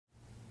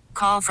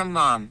call from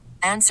mom.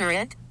 Answer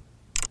it.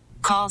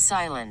 Call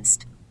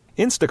silenced.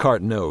 Instacart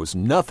knows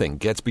nothing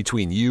gets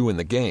between you and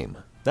the game.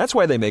 That's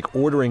why they make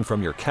ordering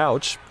from your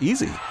couch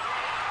easy.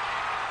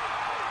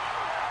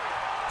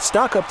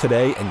 Stock up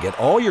today and get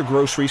all your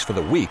groceries for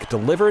the week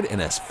delivered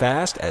in as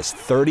fast as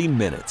 30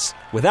 minutes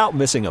without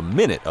missing a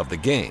minute of the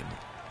game.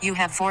 You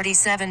have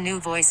 47 new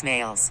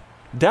voicemails.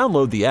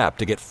 Download the app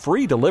to get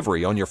free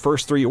delivery on your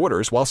first 3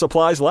 orders while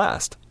supplies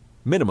last.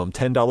 Minimum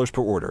 $10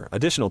 per order.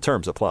 Additional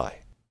terms apply.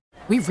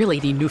 We really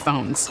need new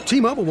phones.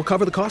 T-Mobile will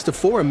cover the cost of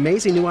 4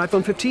 amazing new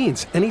iPhone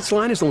 15s, and each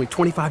line is only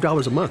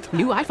 $25 a month.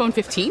 New iPhone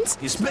 15s?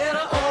 It's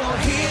better over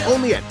here.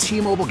 Only at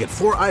T-Mobile, get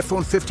 4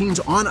 iPhone 15s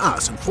on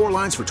us and 4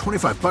 lines for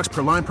 $25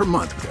 per line per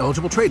month with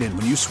eligible trade-in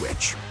when you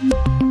switch.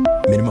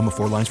 Minimum of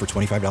 4 lines for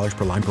 $25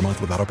 per line per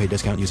month with autopay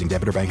discount using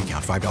debit or bank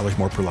account. $5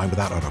 more per line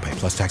without autopay,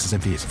 plus taxes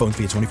and fees. Phone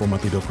fee at 24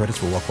 monthly bill credits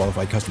for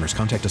well-qualified customers.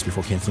 Contact us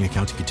before canceling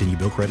account to continue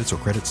bill credits or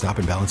credit stop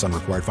and balance on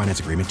required finance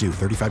agreement due.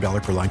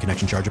 $35 per line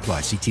connection charge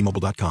applies. See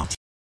T-Mobile.com.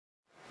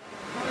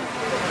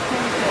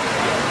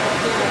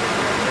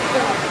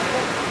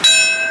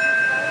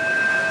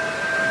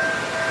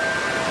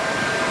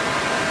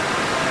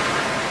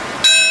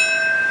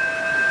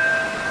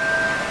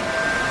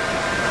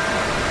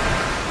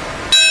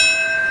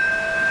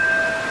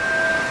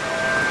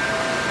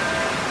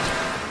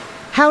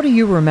 How do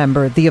you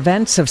remember the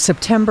events of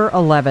September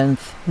 11th?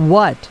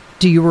 What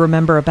do you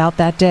remember about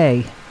that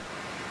day?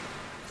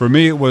 For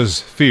me, it was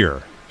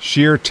fear,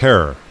 sheer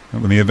terror,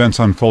 when the events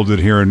unfolded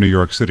here in New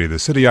York City, the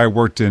city I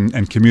worked in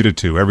and commuted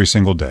to every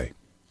single day.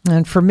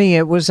 And for me,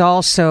 it was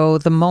also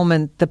the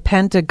moment the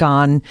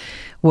Pentagon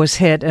was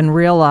hit and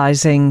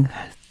realizing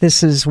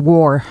this is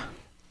war.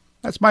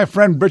 That's my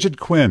friend Bridget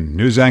Quinn,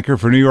 news anchor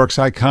for New York's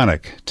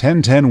iconic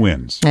 1010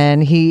 Wins.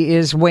 And he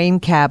is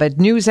Wayne Cabot,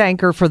 news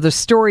anchor for the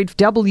storied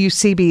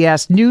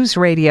WCBS News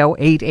Radio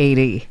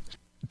 880.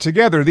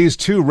 Together, these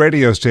 2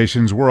 radio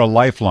stations were a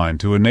lifeline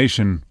to a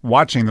nation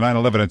watching the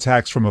 9/11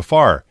 attacks from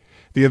afar.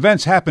 The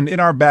events happened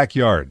in our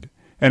backyard.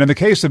 And in the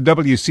case of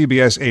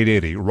WCBS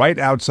 880, right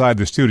outside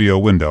the studio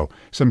window,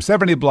 some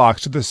 70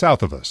 blocks to the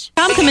south of us.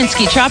 Tom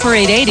Kaminsky, Chopper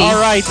 880. All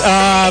right,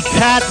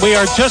 Pat, we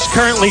are just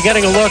currently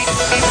getting a look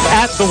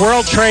at the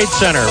World Trade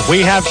Center.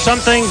 We have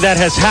something that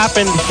has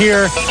happened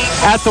here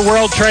at the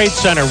World Trade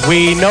Center.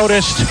 We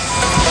noticed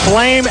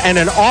flame and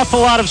an awful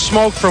lot of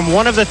smoke from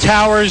one of the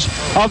towers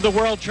of the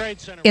World Trade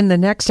Center. In the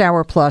next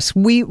hour plus,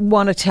 we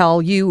want to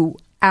tell you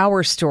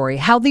our story,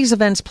 how these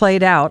events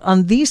played out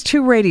on these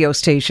 2 radio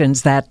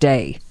stations that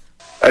day.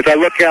 As I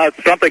look out,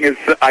 it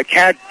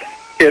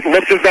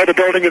looks as though the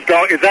building is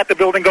going. Is that the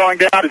building going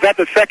down? Is that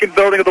the second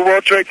building of the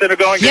World Trade Center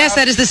going down? Yes,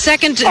 that is the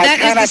second.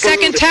 That is the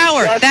second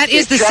tower. That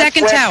is the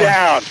second tower.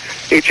 Down.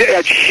 It's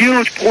a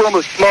huge plume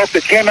of smoke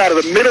that came out of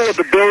the middle of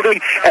the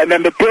building, and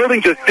then the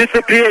building just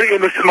disappeared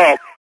in the smoke.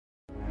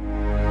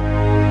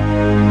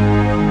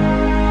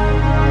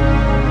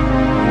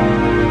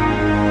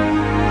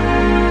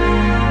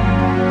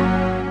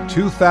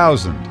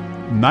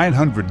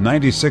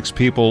 2,996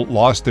 people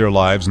lost their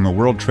lives in the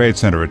World Trade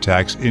Center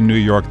attacks in New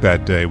York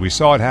that day. We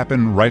saw it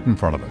happen right in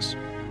front of us.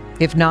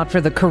 If not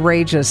for the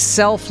courageous,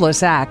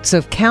 selfless acts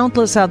of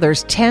countless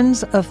others,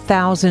 tens of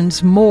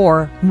thousands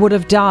more would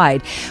have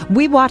died.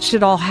 We watched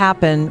it all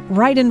happen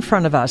right in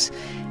front of us,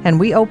 and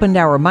we opened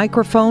our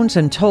microphones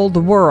and told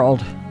the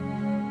world.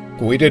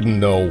 We didn't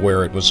know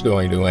where it was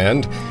going to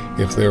end,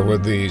 if there were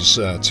these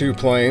 2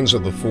 planes or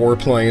the 4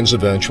 planes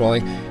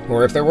eventually,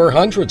 or if there were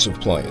hundreds of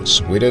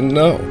planes. We didn't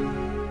know.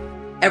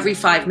 Every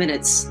 5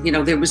 minutes,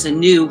 there was a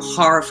new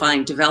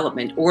horrifying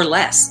development or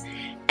less.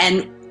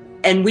 And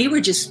we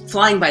were just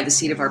flying by the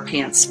seat of our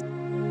pants.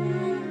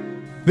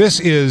 This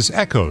is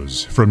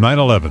Echoes from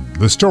 9/11,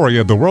 the story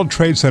of the World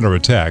Trade Center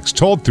attacks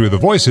told through the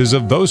voices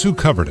of those who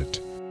covered it.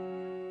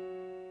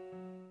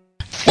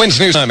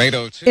 Wednesday News Time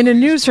 8:02. In a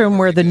newsroom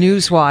where the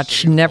news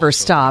watch never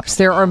stops,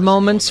 there are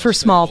moments for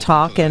small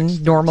talk and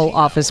normal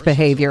office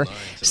behavior.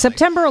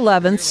 September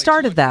 11th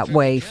started that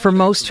way for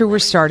most who were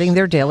starting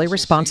their daily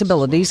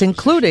responsibilities,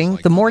 including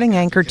the morning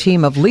anchor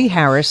team of Lee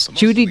Harris,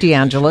 Judy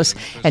DeAngelis,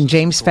 and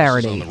James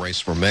Faraday.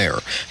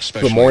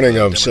 The morning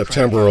of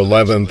September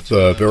 11th,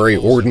 a very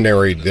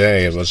ordinary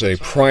day. It was a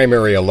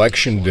primary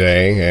election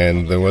day,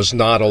 and there was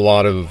not a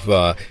lot of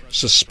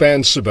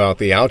suspense about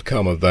the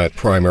outcome of that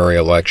primary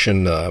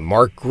election.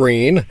 Mark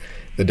Green,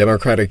 the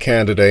Democratic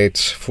candidate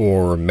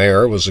for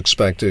mayor, was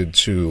expected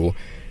to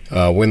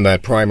win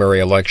that primary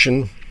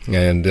election.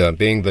 And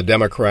being the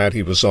Democrat,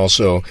 he was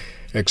also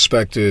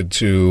expected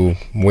to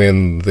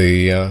win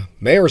the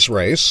mayor's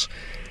race.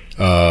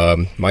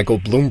 Michael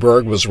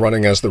Bloomberg was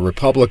running as the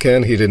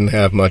Republican. He didn't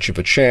have much of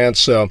a chance.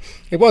 So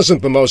it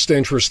wasn't the most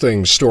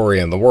interesting story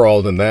in the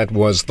world, and that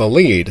was the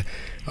lead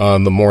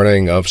on the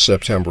morning of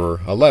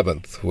September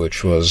 11th,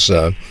 which was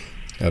a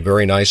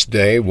very nice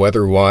day,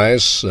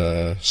 weather-wise,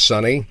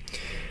 sunny.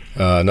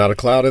 Not a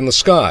cloud in the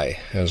sky,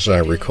 as I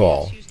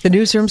recall. The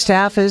newsroom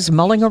staff is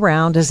mulling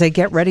around as they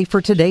get ready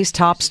for today's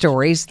top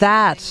stories.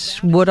 That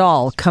would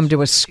all come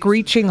to a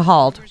screeching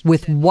halt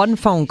with one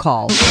phone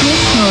call.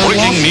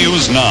 Breaking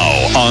news now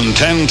on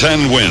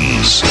 1010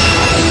 Wins.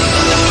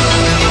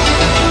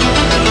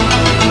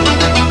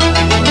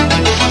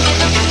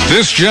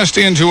 This just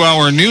into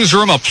our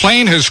newsroom. A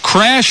plane has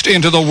crashed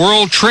into the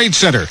World Trade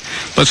Center.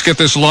 Let's get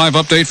this live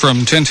update from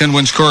 1010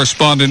 Wins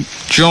correspondent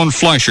Joan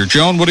Fleischer.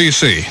 Joan, what do you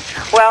see?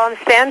 Well, I'm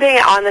standing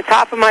on the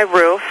top of my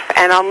roof,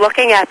 and I'm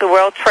looking at the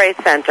World Trade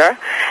Center,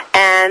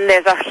 and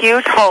there's a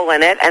huge hole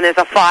in it, and there's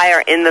a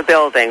fire in the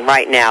building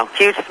right now.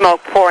 Huge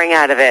smoke pouring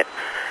out of it,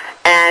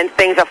 and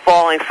things are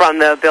falling from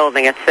the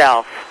building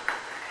itself.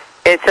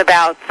 It's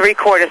about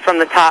 3/4 from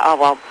the top,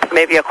 well,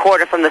 maybe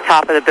 1/4 from the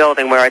top of the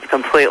building where it's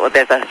completely,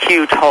 there's a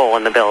huge hole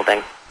in the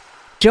building.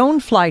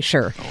 Joan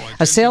Fleischer,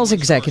 a sales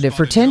executive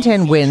for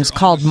 1010 Wins,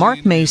 called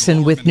Mark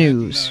Mason with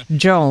news.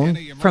 Joan,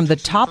 from the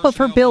top of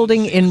her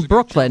building in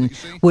Brooklyn,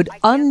 would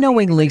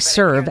unknowingly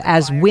serve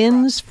as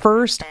Wins'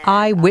 first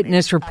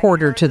eyewitness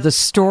reporter to the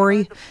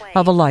story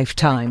of a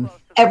lifetime.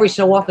 Every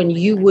so often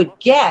you would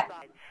get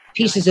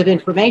pieces of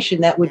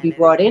information that would be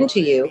brought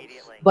into you,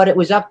 but it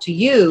was up to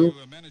you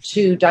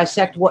to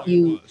dissect what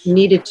you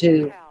needed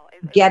to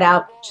get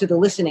out to the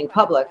listening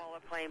public.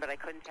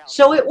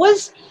 So it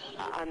was...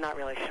 I'm not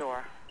really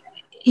sure.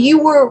 You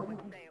were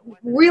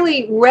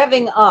really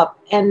revving up,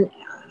 and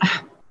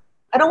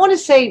I don't want to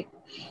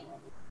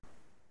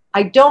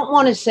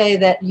say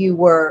that you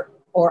were,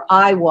 or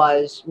I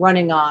was,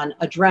 running on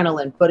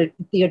adrenaline, but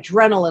the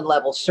adrenaline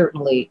level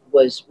certainly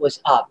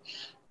was up.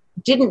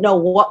 Didn't know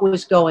what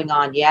was going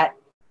on yet.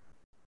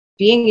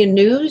 Being in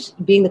news,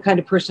 being the kind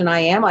of person I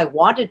am, I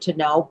wanted to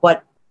know,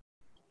 but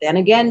then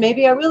again,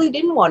 maybe I really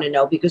didn't want to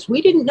know because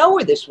we didn't know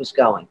where this was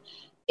going.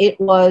 It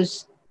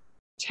was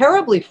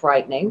terribly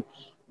frightening.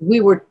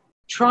 We were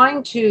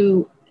trying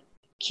to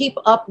keep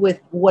up with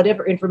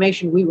whatever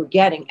information we were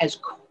getting as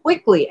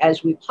quickly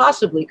as we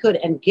possibly could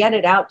and get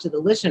it out to the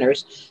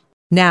listeners.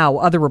 Now,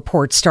 other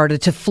reports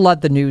started to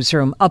flood the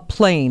newsroom. A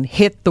plane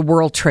hit the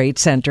World Trade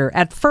Center.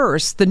 At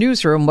first, the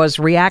newsroom was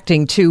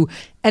reacting to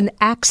an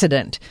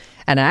accident.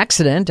 An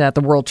accident at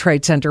the World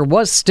Trade Center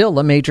was still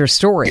a major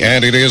story.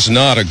 And it is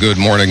not a good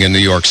morning in New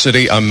York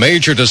City. A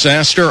major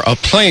disaster, a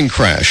plane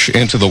crash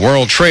into the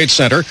World Trade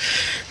Center.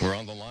 We're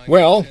on the line.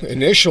 Well,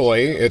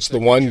 initially, it's the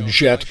one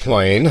jet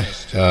plane.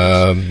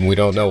 We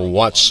don't know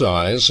what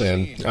size,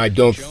 and I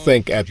don't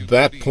think at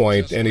that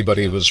point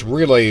anybody was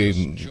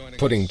really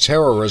putting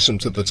terrorism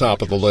to the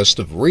top of the list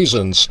of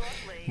reasons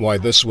why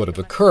this would have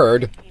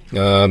occurred.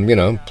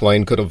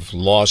 Plane could have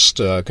lost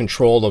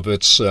control of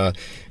its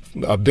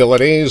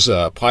abilities.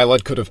 A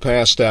pilot could have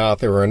passed out.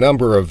 There were a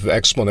number of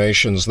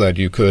explanations that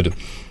you could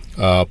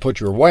put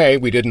your way.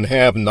 We didn't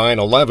have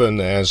 9/11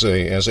 as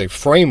a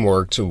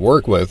framework to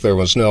work with. There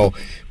was no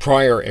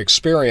prior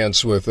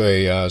experience with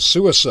a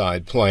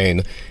suicide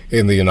plane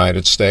in the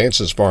United States,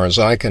 as far as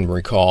I can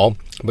recall.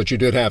 But you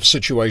did have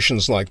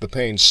situations like the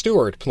Payne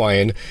Stewart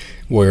plane,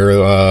 where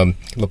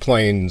the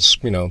plane's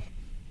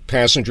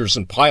passengers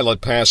and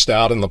pilot passed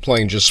out, and the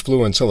plane just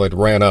flew until it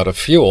ran out of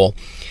fuel.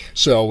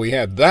 So we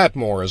had that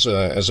more as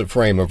a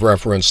frame of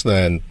reference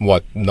than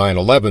what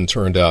 9/11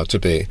 turned out to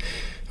be.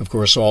 Of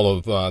course, all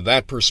of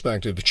that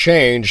perspective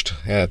changed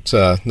at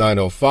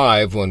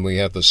 9:05 when we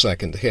had the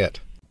second hit.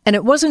 And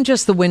it wasn't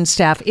just the Wins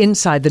staff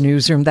inside the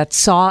newsroom that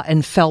saw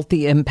and felt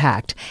the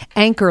impact.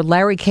 Anchor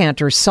Larry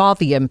Cantor saw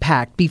the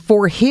impact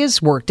before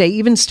his workday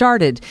even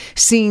started,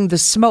 seeing the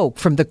smoke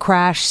from the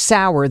crash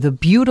sour the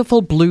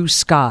beautiful blue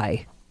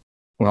sky.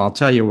 Well, I'll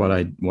tell you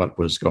what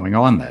was going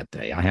on that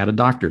day. I had a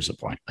doctor's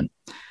appointment,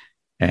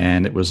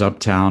 and it was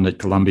uptown at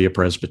Columbia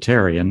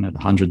Presbyterian at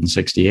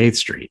 168th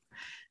Street.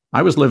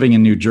 I was living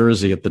in New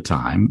Jersey at the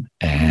time,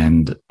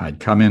 and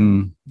I'd come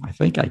in, I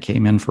think I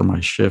came in for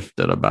my shift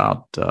at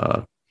about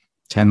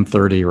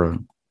 10:30 or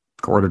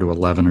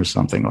 10:45 or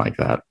something like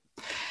that.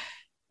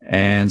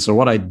 And so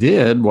what I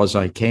did was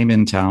I came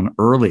in town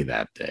early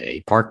that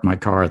day, parked my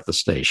car at the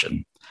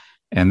station,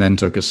 and then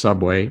took a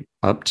subway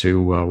up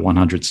to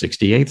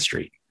 168th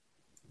Street.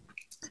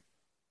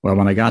 Well,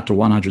 when I got to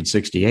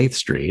 168th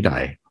Street,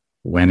 I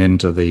went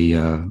into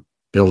the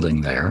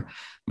building there.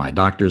 My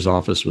doctor's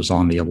office was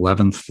on the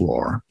 11th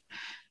floor.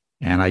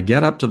 And I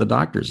get up to the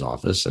doctor's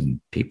office, and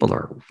people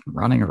are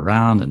running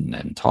around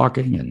and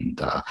talking,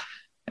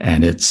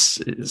 and it's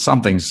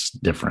something's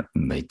different.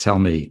 And they tell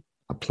me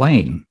a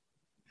plane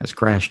has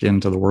crashed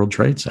into the World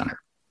Trade Center.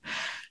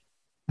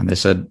 And they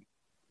said,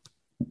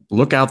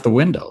 look out the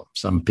window.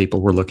 Some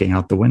people were looking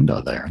out the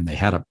window there, and they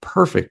had a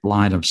perfect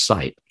line of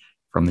sight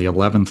from the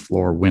 11th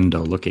floor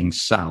window looking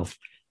south.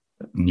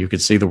 And you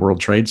could see the World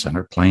Trade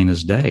Center plain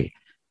as day,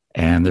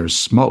 and there's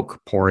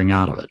smoke pouring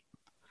out of it.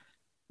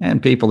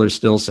 And people are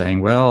still saying,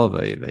 well,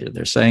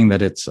 they're saying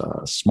that it's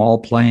a small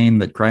plane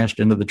that crashed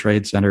into the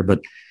Trade Center,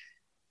 but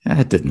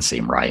it didn't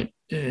seem right.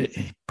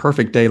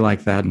 Perfect day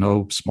like that,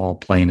 no small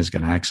plane is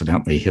going to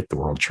accidentally hit the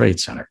World Trade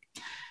Center.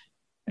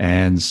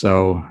 And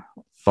so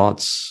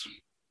thoughts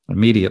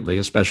immediately,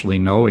 especially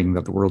knowing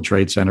that the World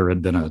Trade Center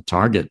had been a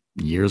target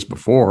years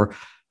before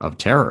of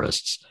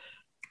terrorists.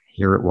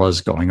 Here it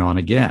was going on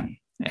again.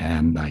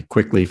 And I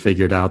quickly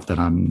figured out that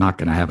I'm not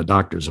going to have a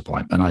doctor's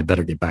appointment. I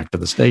better get back to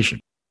the station.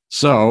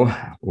 So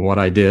what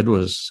I did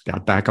was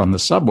got back on the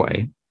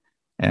subway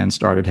and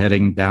started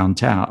heading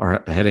downtown,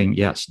 or heading,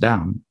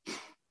 down.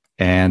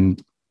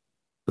 And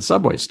the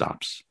subway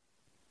stops.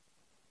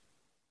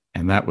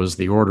 And that was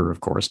the order,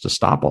 of course, to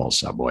stop all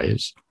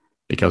subways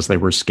because they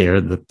were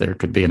scared that there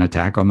could be an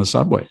attack on the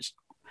subways.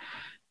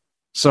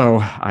 So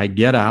I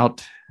get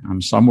out.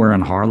 I'm somewhere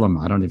in Harlem.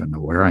 I don't even know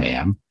where I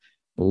am.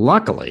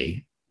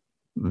 Luckily,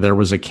 there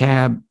was a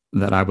cab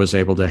that I was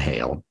able to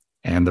hail,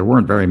 and there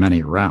weren't very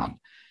many around.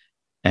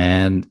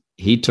 And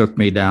he took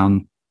me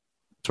down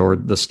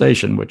toward the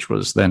station, which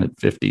was then at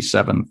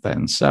 57th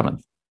and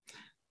 7th.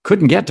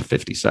 Couldn't get to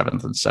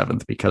 57th and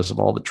 7th because of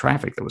all the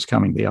traffic that was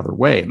coming the other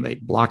way, and they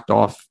blocked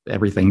off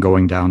everything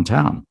going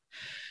downtown.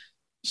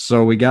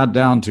 So we got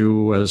down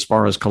to as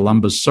far as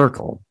Columbus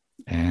Circle,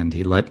 and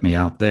he let me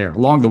out there.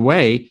 Along the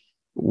way,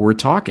 we're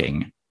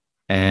talking,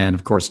 and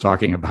of course,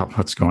 talking about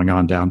what's going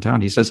on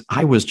downtown. He says,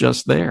 I was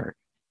just there.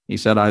 He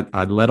said,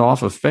 I let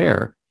off a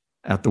fare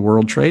at the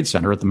World Trade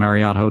Center at the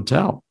Marriott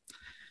Hotel.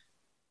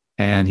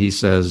 And he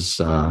says,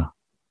 I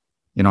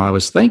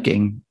was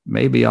thinking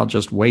maybe I'll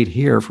just wait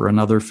here for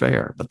another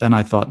fare. But then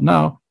I thought,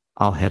 no,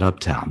 I'll head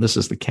uptown. This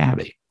is the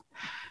cabbie.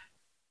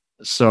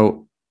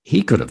 So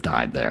he could have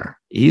died there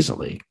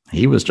easily.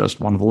 He was just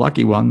one of the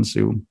lucky ones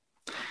who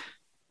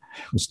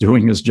was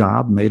doing his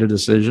job, made a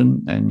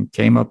decision, and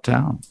came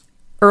uptown.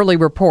 Early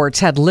reports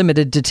had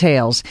limited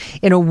details.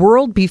 In a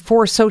world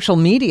before social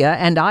media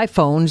and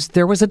iPhones,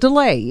 there was a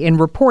delay in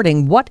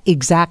reporting what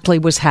exactly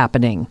was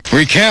happening.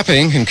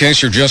 Recapping, in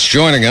case you're just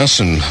joining us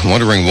and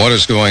wondering what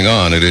is going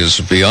on, it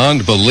is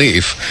beyond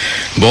belief.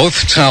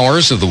 Both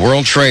towers of the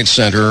World Trade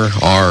Center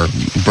are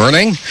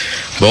burning.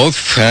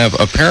 Both have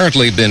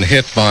apparently been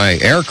hit by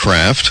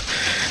aircraft.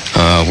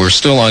 We're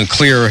still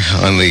unclear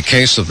on the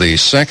case of the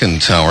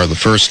second tower. The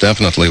first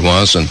definitely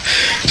was, and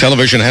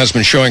television has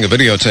been showing a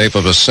videotape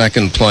of a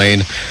second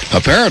plane,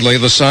 apparently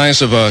the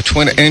size of a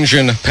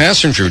twin-engine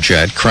passenger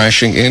jet,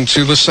 crashing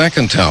into the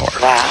second tower.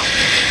 Wow.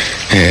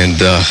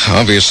 And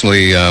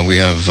obviously, we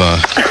have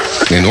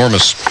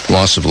enormous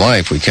loss of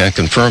life. We can't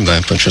confirm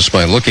that, but just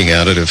by looking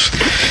at it, if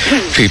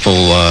people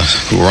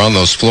who were on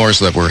those floors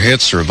that were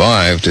hit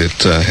survived,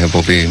 it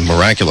will be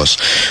miraculous.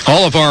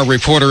 All of our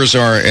reporters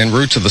are en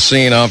route to the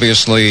scene.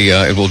 Obviously,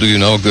 it will do you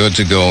no good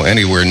to go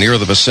anywhere near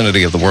the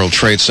vicinity of the World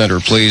Trade Center.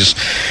 Please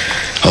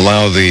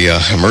allow the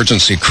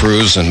emergency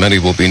crews, and many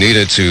will be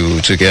needed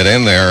to get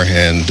in there.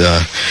 And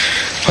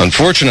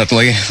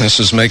unfortunately, this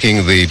is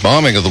making the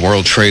bombing of the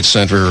World Trade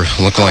Center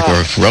look like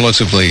a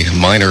relatively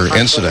minor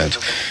incident.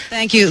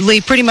 Thank you,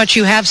 Lee. Pretty much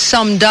you have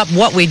summed up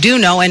what we do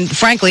know, and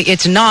frankly,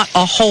 it's not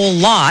a whole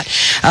lot.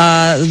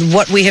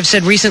 What we have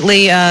said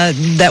recently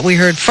that we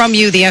heard from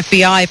you, the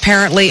FBI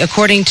apparently,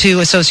 according to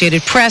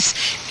Associated Press,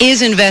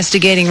 is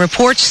investigating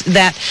reports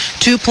that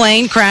 2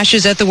 plane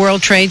crashes at the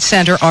World Trade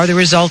Center are the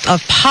result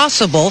of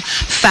possible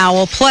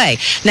foul play.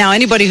 Now,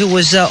 anybody who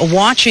was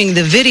watching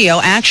the video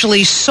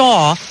actually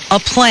saw a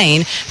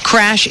plane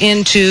crash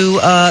into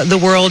the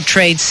World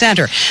Trade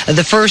Center.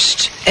 The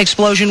first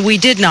explosion we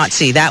did not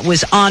see. That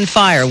was on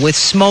fire with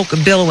smoke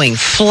billowing,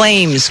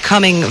 flames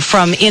coming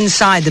from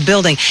inside the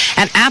building,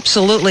 an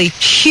absolutely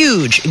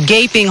huge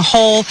gaping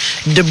hole,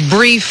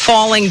 debris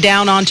falling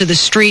down onto the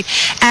street.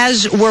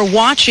 As we're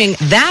watching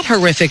that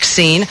horrific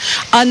scene,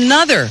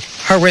 another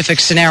horrific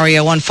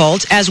scenario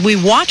unfolds as we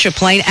watch a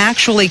plane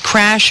actually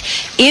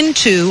crash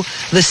into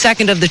the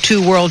second of the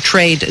 2 World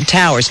Trade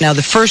Towers. Now,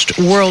 the first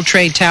World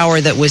Trade Tower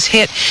that was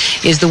hit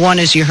is the one,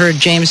 as you heard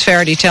James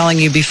Faraday telling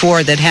you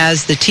before, that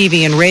has the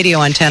TV and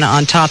radio antenna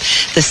on top.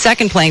 The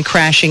second plane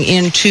crashing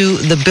into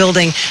the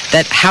building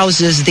that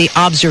houses the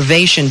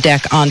observation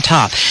deck on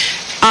top.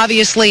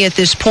 Obviously, at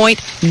this point,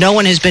 no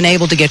one has been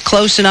able to get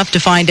close enough to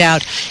find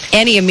out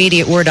any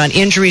immediate word on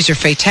injuries or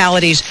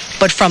fatalities.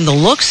 But from the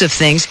looks of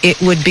things,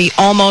 it would be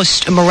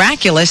almost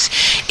miraculous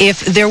if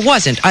there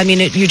wasn't. I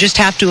mean, you just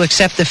have to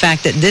accept the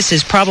fact that this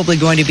is probably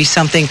going to be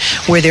something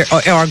where there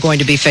are going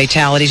to be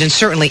fatalities and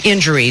certainly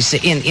injuries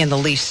in the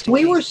least.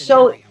 We were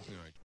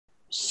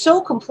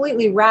so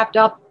completely wrapped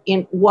up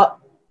in what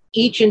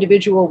each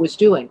individual was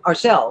doing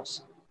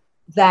ourselves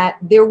that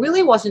there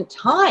really wasn't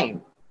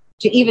time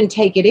to even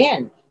take it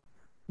in.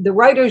 The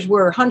writers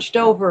were hunched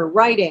over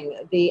writing.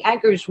 The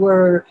anchors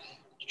were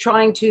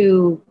trying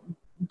to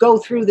go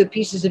through the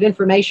pieces of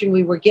information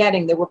we were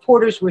getting. The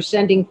reporters were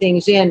sending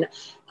things in.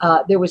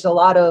 There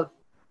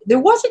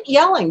wasn't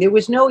yelling. There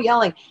was no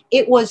yelling.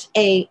 It was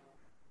a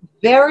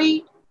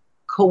very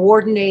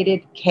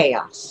coordinated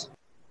chaos.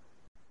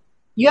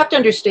 You have to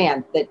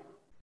understand that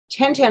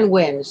 1010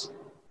 Wins,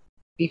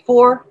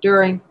 before,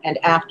 during,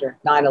 and after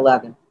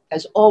 9/11,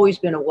 has always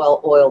been a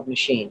well-oiled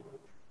machine.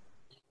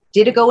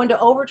 Did it go into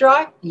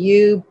overdrive?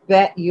 You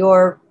bet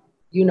you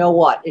know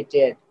what it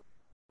did.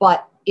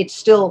 But it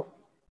still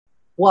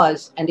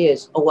was and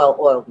is a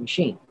well-oiled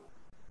machine.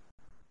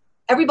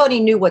 Everybody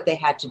knew what they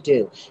had to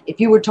do.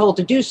 If you were told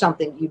to do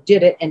something, you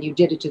did it, and you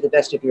did it to the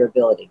best of your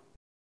ability.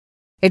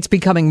 It's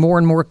becoming more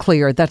and more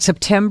clear that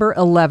September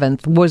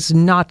 11th was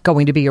not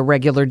going to be a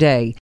regular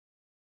day.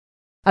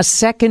 A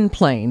second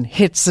plane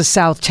hits the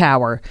South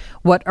Tower.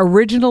 What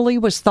originally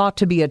was thought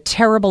to be a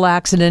terrible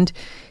accident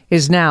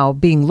is now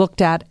being looked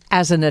at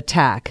as an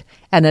attack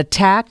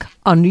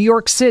on New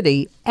York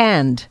City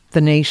and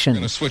the nation. We're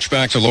going to switch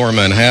back to Lower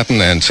Manhattan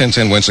and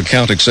 1010 Wins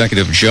account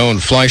executive Joan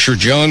Fleischer.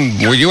 Joan,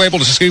 were you able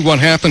to see what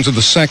happened to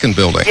the second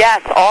building?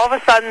 Yes, all of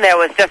a sudden there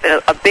was just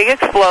a big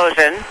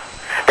explosion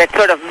that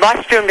sort of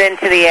mushroomed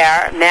into the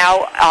air.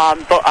 Now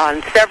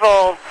on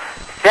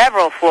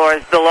several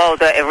floors below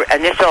the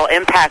initial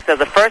impact of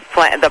the first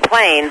plane, the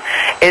plane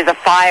is a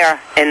fire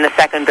in the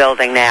second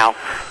building now.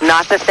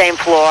 Not the same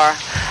floor,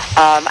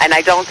 and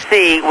I don't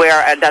see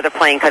where another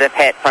plane could have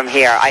hit from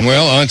here.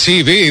 Well, on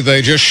TV,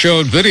 they just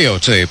showed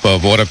videotape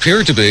of what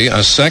appeared to be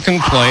a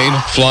second plane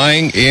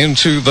flying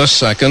into the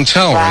second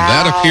tower. Wow. And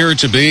that appeared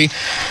to be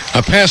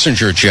a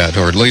passenger jet,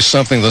 or at least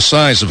something the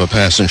size of a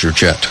passenger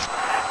jet.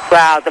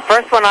 Wow, the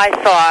first one I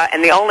saw,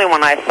 and the only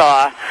one I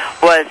saw,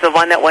 was the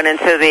one that went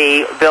into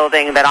the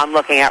building that I'm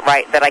looking at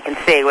that I can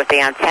see with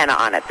the antenna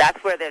on it.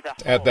 That's where there's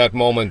a... At that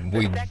moment,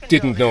 we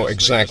didn't know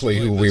exactly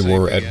who we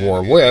were at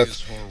war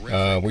with.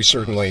 We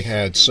certainly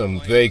had some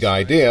vague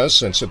ideas,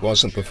 since it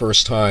wasn't the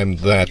first time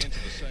that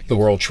the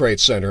World Trade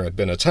Center had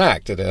been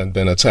attacked. It had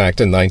been attacked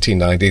in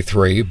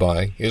 1993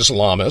 by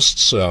Islamists,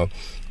 so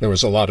there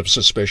was a lot of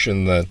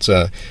suspicion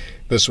that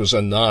this was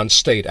a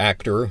non-state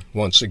actor,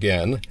 once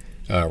again,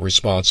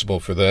 responsible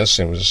for this.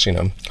 It was,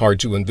 hard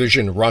to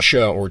envision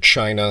Russia or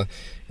China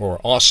or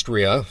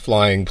Austria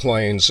flying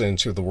planes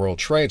into the World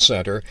Trade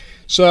Center.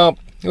 So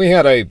we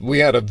had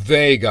a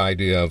vague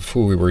idea of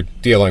who we were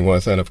dealing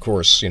with, and of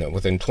course,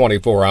 within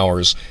 24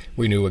 hours,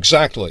 we knew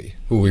exactly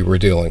who we were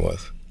dealing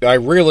with. I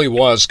really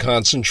was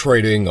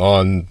concentrating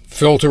on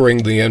filtering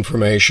the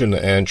information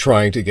and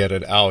trying to get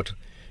it out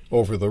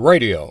over the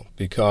radio,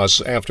 because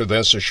after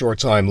this, a short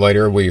time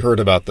later, we heard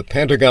about the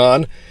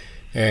Pentagon,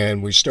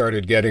 and we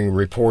started getting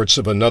reports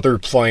of another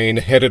plane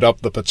headed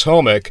up the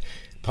Potomac,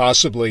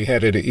 possibly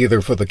headed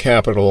either for the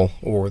Capitol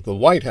or the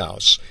White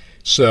House.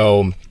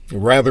 So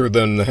rather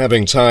than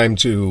having time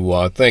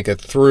to think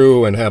it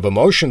through and have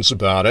emotions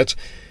about it,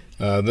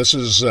 this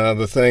is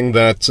the thing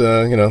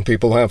that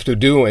people have to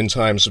do in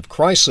times of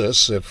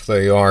crisis if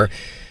they are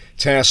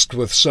tasked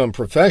with some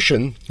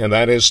profession, and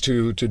that is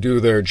to do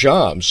their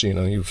jobs.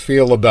 You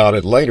feel about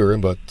it later,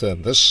 but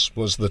this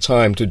was the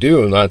time to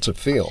do, not to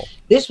feel.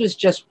 This was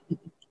just,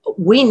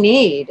 we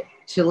need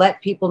to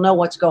let people know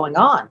what's going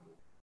on.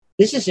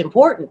 This is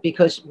important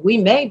because we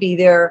may be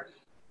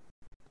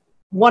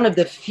one of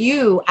the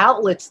few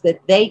outlets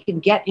that they can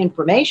get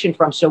information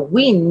from, so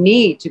we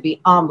need to be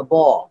on the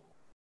ball.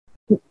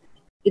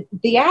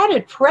 The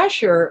added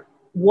pressure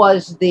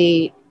was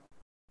the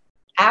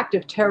act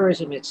of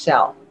terrorism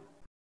itself.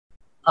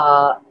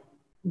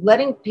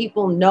 Letting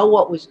people know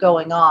what was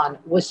going on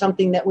was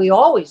something that we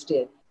always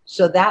did,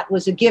 so that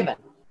was a given.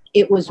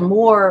 It was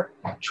more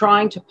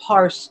trying to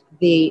parse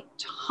the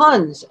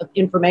tons of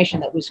information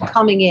that was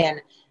coming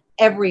in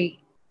every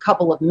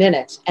couple of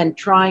minutes and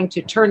trying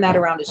to turn that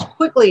around as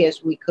quickly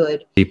as we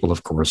could. People,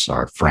 of course,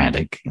 are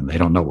frantic and they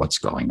don't know what's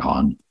going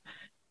on.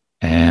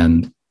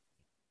 And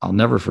I'll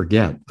never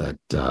forget that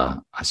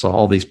I saw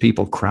all these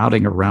people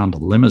crowding around a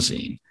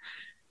limousine,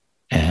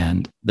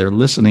 and they're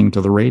listening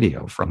to the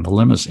radio from the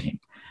limousine.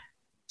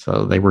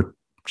 So they were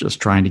just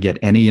trying to get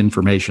any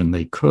information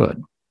they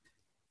could.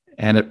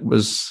 And it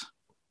was,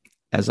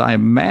 as I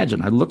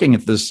imagine, I'm looking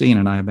at this scene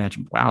and I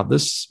imagine, wow,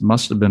 this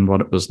must have been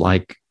what it was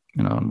like,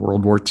 in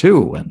World War II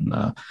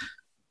when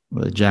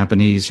the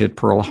Japanese hit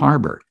Pearl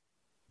Harbor.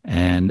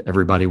 And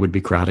everybody would be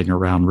crowding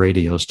around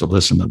radios to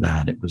listen to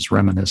that. It was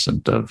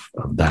reminiscent of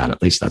that.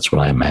 At least that's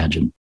what I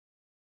imagine.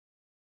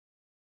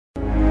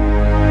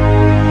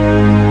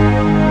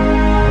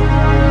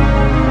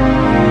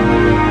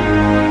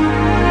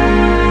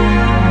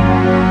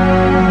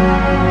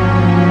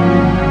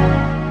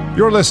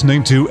 You're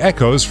listening to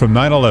Echoes from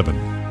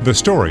 9/11, the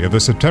story of the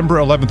September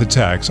 11th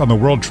attacks on the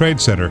World Trade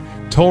Center,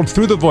 told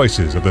through the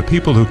voices of the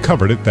people who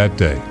covered it that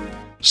day.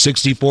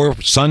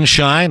 64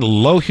 sunshine,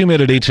 low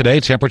humidity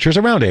today, temperatures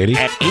around 80.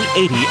 At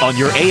 880 on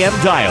your AM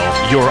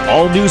dial, your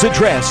all-news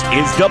address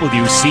is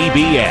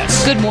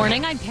WCBS. Good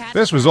morning, I'm Pat.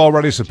 This was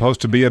already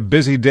supposed to be a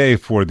busy day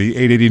for the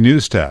 880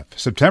 News staff.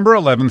 September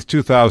 11th,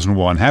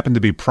 2001 happened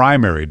to be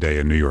primary day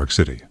in New York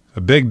City,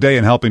 a big day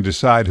in helping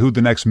decide who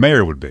the next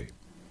mayor would be.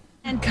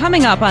 And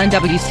coming up on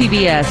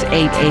WCBS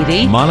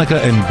 880. Monica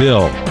and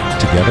Bill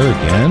together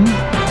again.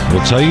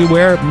 We'll tell you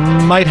where it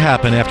might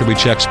happen after we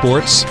check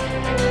sports.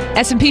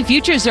 S&P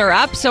futures are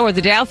up, so are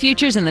the Dow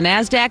futures and the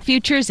NASDAQ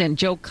futures, and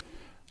Joe...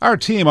 Our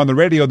team on the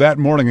radio that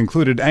morning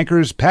included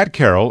anchors Pat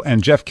Carroll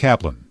and Jeff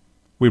Kaplan.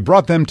 We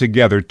brought them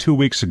together 2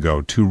 weeks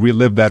ago to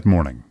relive that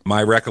morning.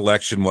 My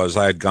recollection was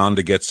I had gone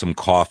to get some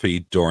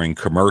coffee during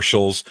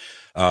commercials,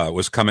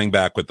 was coming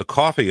back with the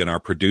coffee, and our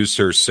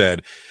producer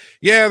said,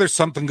 yeah, there's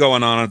something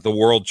going on at the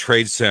World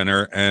Trade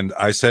Center. And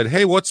I said,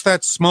 hey, what's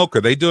that smoke?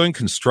 Are they doing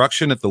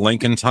construction at the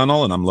Lincoln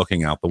Tunnel? And I'm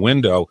looking out the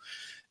window.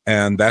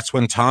 And that's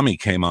when Tommy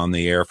came on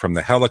the air from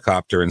the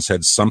helicopter and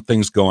said,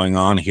 something's going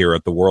on here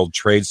at the World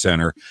Trade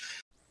Center.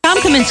 Tom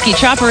Kaminsky,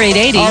 Chopper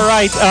 880. All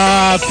right,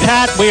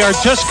 Pat, we are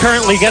just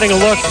currently getting a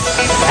look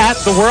at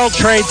the World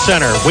Trade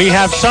Center. We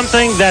have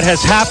something that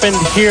has happened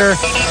here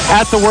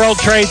at the World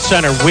Trade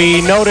Center.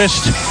 We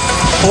noticed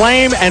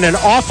flame and an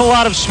awful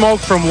lot of smoke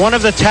from one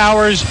of the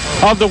towers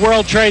of the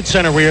World Trade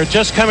Center. We are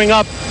just coming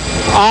up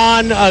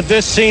on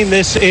this scene.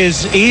 This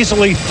is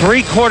easily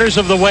 3/4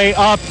 of the way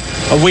up.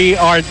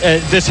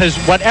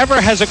 Whatever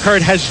has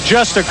occurred has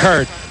just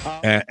occurred.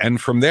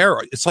 And from there,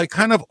 it's like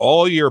kind of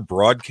all your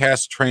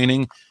broadcast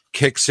training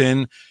kicks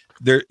in.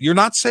 You're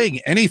not saying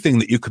anything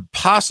that you could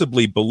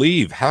possibly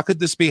believe. How could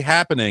this be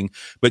happening?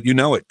 But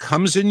it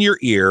comes in your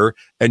ear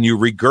and you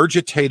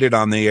regurgitate it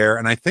on the air.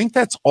 And I think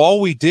that's all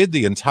we did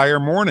the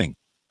entire morning.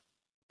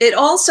 It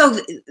also,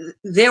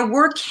 there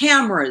were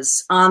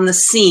cameras on the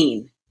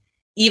scene,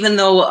 even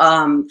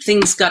though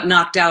things got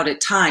knocked out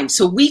at times.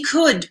 So we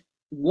could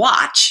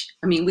watch.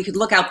 I mean, we could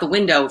look out the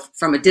window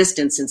from a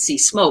distance and see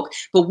smoke,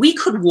 but we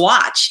could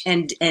watch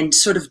and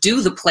sort of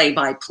do the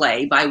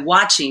play-by-play by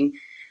watching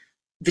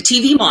the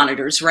TV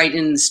monitors right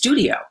in the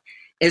studio,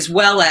 as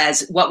well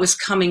as what was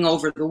coming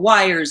over the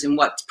wires and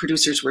what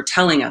producers were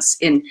telling us.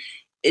 And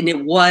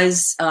it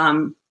was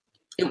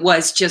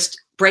just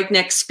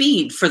breakneck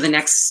speed for the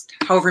next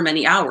however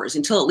many hours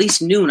until at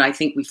least noon. I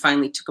think we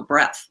finally took a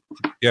breath.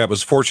 Yeah, it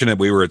was fortunate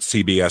we were at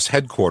CBS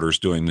headquarters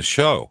doing the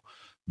show,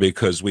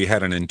 because we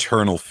had an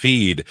internal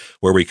feed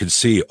where we could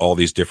see all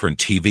these different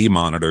TV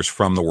monitors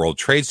from the World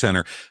Trade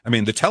Center. I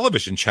mean, the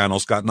television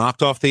channels got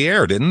knocked off the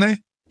air, didn't they?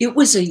 It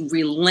was a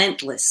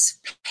relentless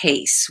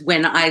pace.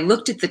 When I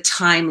looked at the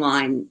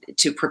timeline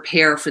to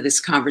prepare for this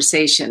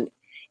conversation,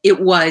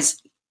 it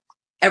was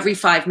every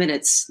 5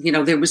 minutes,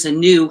 there was a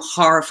new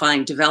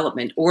horrifying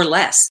development or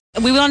less.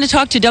 We want to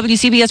talk to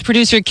WCBS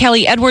producer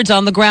Kelly Edwards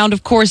on the ground.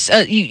 Of course,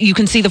 you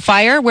can see the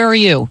fire. Where are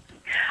you?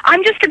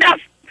 I'm just about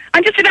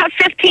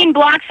 15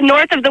 blocks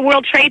north of the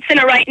World Trade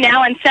Center right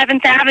now on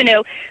 7th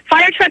Avenue.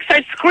 Fire trucks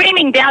are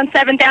screaming down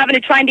 7th Avenue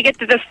trying to get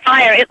to the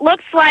fire. It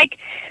looks like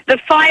the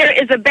fire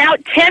is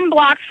about 10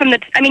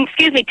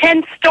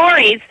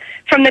 stories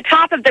from the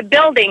top of the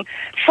building.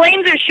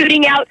 Flames are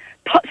shooting out.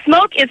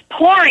 Smoke is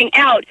pouring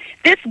out.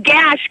 This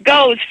gash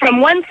goes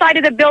from one side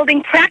of the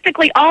building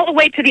practically all the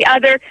way to the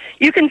other.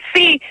 You can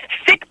see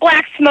thick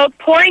black smoke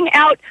pouring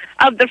out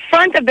of the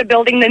front of the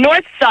building, the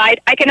north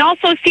side. I can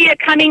also see it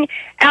coming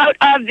out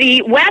of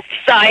the west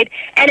side,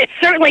 and it's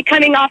certainly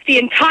coming off the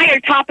entire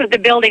top of the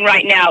building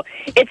right now.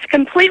 It's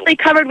completely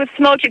covered with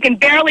smoke. You can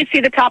barely see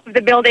the top of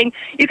the building.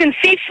 You can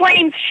see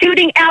flames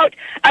shooting out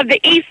of the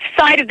east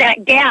side of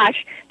that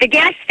gash. The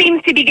gash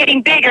seems to be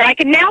getting bigger. I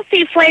can now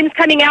see flames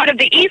coming out of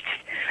the east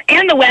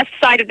and the west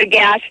side of the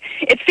gash.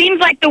 It seems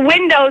like the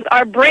windows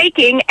are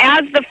breaking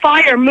as the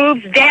fire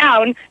moves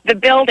down the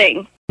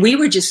building. We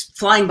were just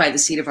flying by the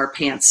seat of our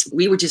pants.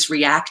 We were just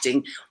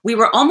reacting. We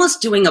were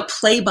almost doing a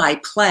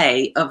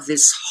play-by-play of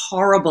this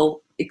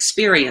horrible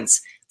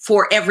experience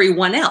for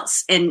everyone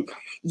else. And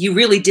you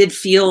really did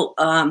feel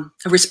a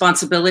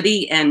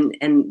responsibility and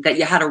that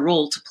you had a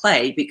role to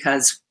play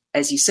because,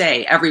 as you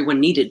say, everyone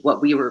needed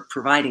what we were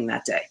providing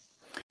that day.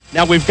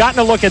 Now, we've gotten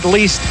a look at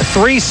least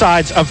 3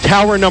 sides of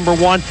Tower Number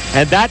 1,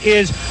 and that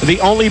is the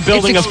only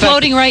building it's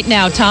exploding right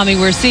now, Tommy.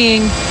 We're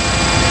seeing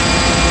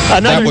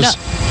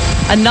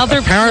another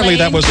Apparently, plane.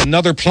 that was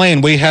another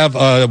plane. We have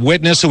a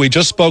witness who we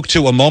just spoke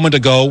to a moment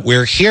ago.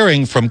 We're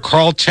hearing from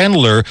Carl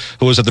Tendler,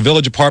 who was at the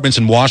Village Apartments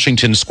in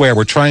Washington Square.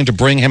 We're trying to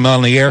bring him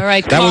on the air. All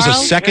right, that was a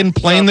Carl? second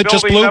plane that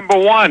just blew? Number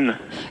 1.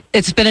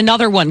 It's been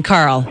another one,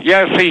 Carl.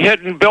 Yes, he hit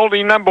in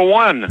building number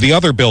 1. The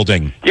other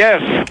building.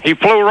 Yes, he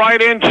flew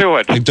right into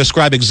it.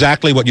 Describe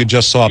exactly what you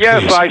just saw,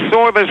 yes, please. I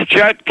saw this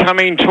jet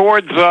coming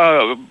towards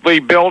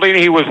the building.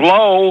 He was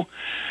low.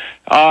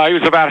 He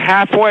was about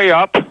halfway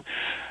up.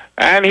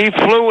 And he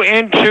flew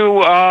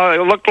into,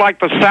 it looked like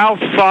the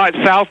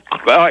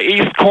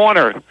southeast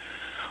corner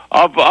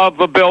of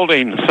the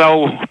building.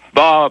 So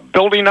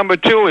building number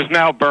 2 is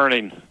now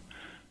burning.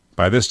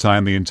 By this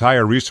time, the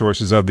entire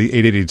resources of the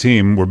 880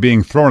 team were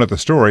being thrown at the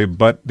story,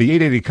 but the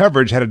 880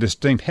 coverage had a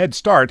distinct head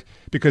start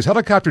because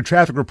helicopter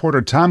traffic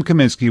reporter Tom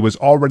Kaminsky was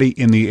already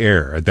in the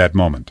air at that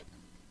moment.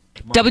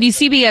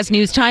 WCBS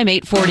News Time,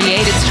 8:48.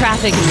 It's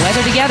traffic and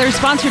weather together,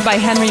 sponsored by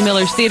Henry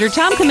Miller's Theater.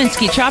 Tom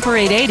Kaminsky, Chopper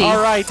 880.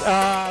 All right,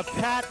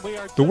 Pat, we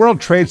are... The World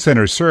Trade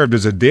Center served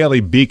as a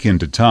daily beacon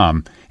to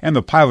Tom and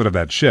the pilot of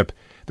that ship.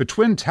 The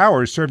Twin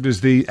Towers served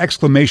as the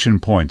exclamation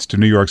points to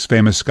New York's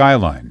famous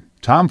skyline.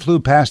 Tom flew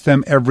past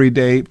them every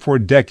day for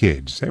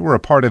decades. They were a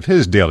part of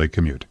his daily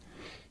commute.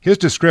 His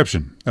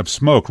description of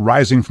smoke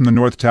rising from the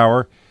North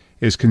Tower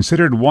is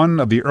considered one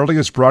of the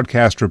earliest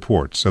broadcast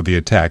reports of the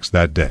attacks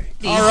that day.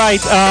 All right,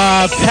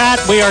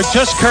 Pat, we are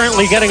just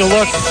currently getting a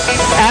look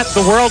at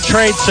the World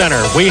Trade Center.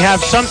 We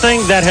have something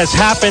that has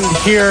happened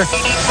here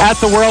at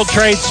the World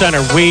Trade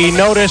Center. We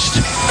noticed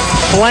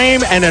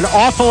flame and an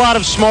awful lot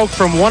of smoke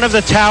from one of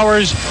the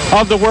towers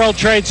of the World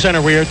Trade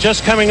Center. We are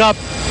just coming up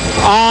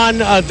on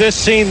this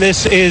scene.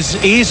 This is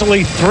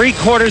easily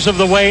 3/4 of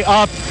the way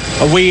up.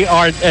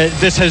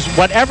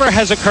 Whatever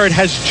has occurred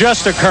has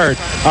just occurred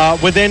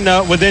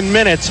within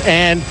minutes,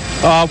 and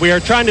we are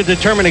trying to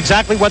determine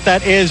exactly what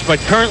that is, but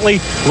currently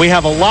we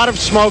have a lot of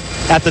smoke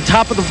at the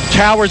top of the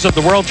towers of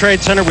the World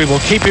Trade Center. We will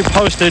keep you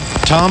posted.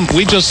 Tom,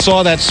 we just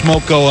saw that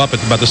smoke go up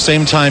at about the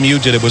same time you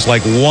did. It was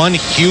like one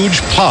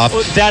huge puff.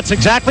 That's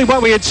exactly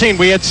what we had seen.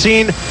 We had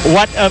seen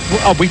what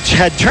we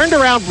had turned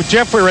around,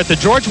 Jeff. We were at the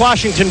George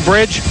Washington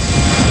Bridge.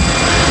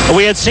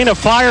 We had seen a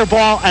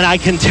fireball, and I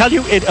can tell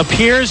you it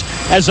appears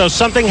as though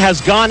something has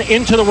gone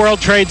into the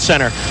World Trade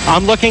Center.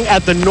 I'm looking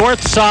at the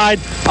north side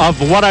of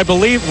what I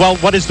believe,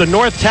 what is the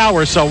North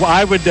Tower, so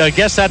I would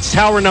guess that's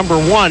tower number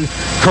 1.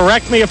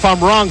 Correct me if I'm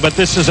wrong, but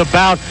this is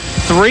about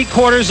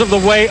 3/4 of the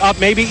way up,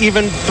 maybe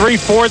even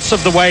 3/4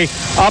 of the way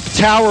up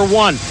Tower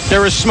 1.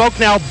 There is smoke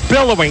now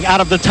billowing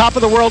out of the top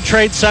of the World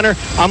Trade Center.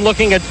 I'm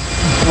looking at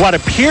what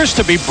appears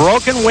to be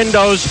broken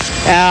windows.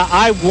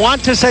 I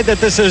want to say that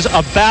this is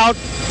about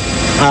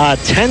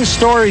 10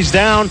 stories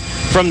down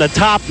from the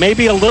top,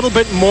 maybe a little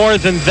bit more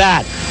than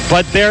that.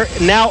 But there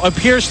now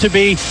appears to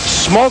be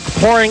smoke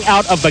pouring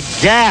out of the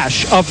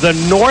gash of the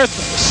north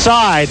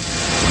side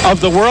of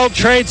the World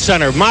Trade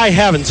Center. My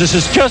heavens, this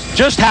has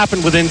just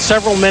happened within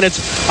several minutes.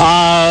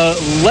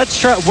 Let's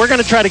try. We're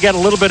going to try to get a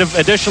little bit of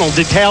additional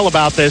detail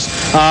about this.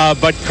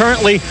 But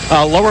currently,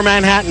 Lower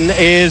Manhattan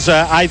is,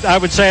 I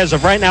would say, as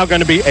of right now,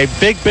 going to be a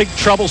big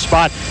trouble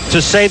spot,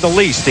 to say the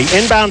least. The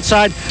inbound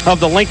side of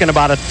the Lincoln,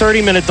 about a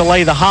 30-minute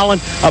delay. The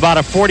Holland, about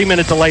a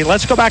 40-minute delay.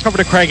 Let's go back over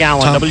to Craig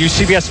Allen, Tom,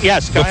 WCBS.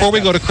 Yes. Before we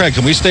go to Craig,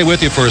 can we stay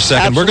with you for a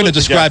second? Absolutely, we're going to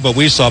describe what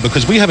we saw,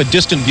 because we have a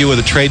distant view of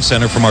the Trade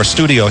Center from our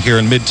studio here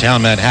in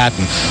Midtown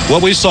Manhattan.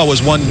 What we saw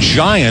was one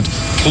giant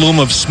plume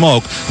of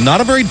smoke, not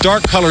a very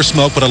dark color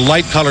smoke, but a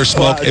light color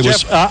smoke. It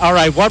was all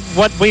right.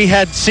 What we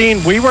had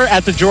seen, we were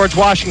at the George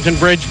Washington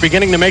Bridge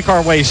beginning to make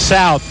our way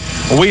south.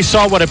 We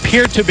saw what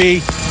appeared to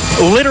be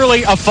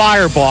literally a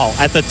fireball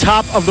at the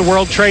top of the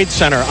World Trade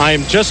Center. I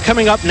am just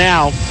coming up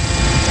now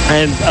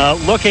and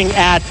looking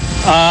at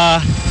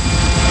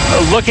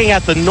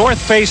the north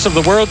face of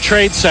the World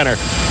Trade Center.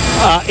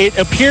 It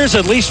appears,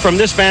 at least from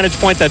this vantage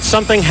point, that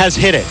something has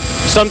hit it.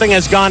 Something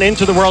has gone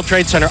into the World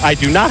Trade Center. I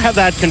do not have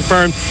that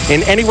confirmed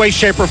in any way,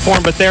 shape, or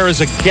form, but there is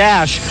a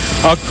gash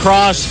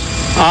across,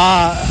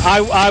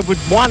 I would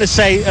want to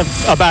say,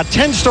 about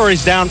 10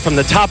 stories down from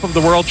the top of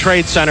the World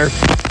Trade Center.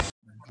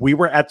 We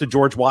were at the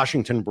George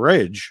Washington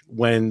Bridge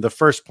when the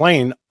first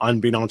plane,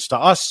 unbeknownst to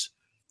us,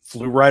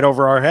 flew right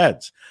over our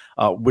heads,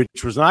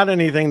 which was not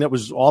anything that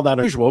was all that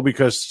unusual,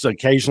 because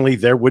occasionally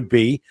there would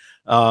be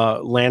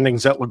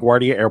landings at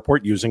LaGuardia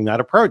Airport using that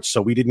approach.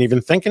 So we didn't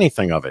even think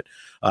anything of it.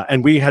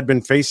 And we had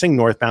been facing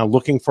northbound,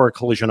 looking for a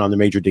collision on the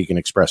Major Deacon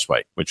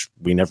Expressway, which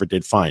we never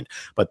did find.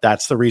 But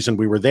that's the reason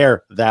we were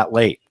there that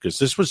late, because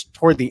this was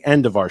toward the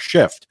end of our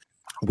shift.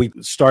 We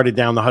started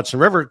down the Hudson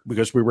River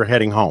because we were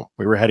heading home.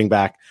 We were heading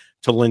back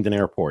to Linden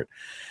Airport.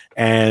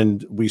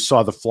 And we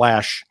saw the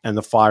flash and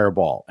the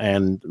fireball.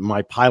 And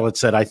my pilot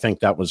said, "I think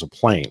that was a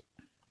plane."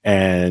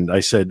 And I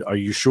said, "Are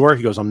you sure?"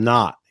 He goes, "I'm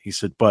not." He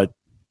said, "But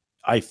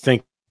I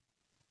think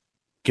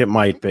it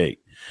might be."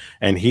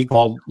 And he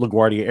called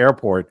LaGuardia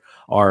Airport.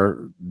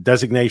 Our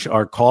designation,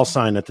 our call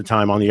sign at the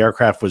time on the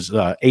aircraft was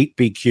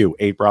 8BQ,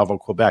 8 Bravo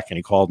Quebec. And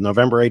he called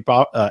November 8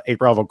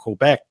 Bravo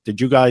Quebec. "Did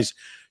you guys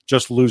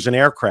just lose an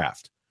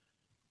aircraft?"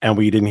 And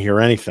we didn't hear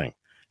anything.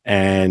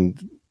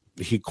 And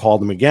he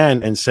called him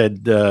again and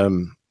said,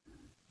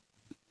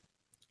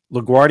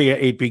 "LaGuardia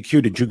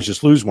 8BQ, did you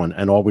just lose one?"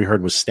 And all we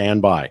heard was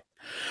 "stand by."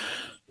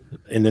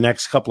 In the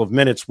next couple of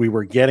minutes, we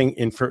were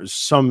getting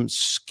some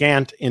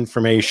scant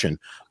information,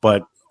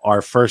 but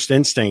our first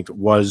instinct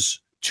was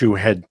to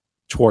head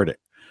toward it.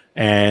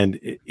 And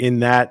in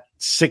that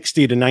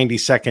 60 to 90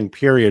 second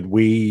period,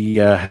 we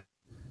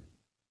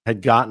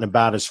had gotten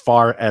about as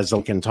far as the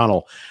Lincoln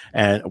Tunnel,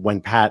 and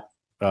when Pat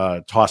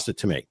tossed it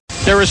to me.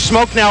 There is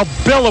smoke now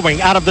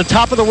billowing out of the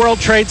top of the World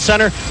Trade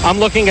Center. I'm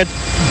looking at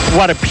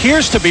what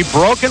appears to be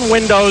broken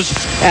windows.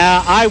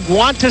 I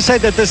want to say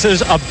that this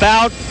is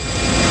about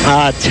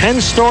 10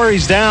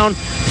 stories down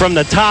from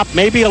the top,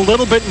 maybe a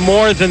little bit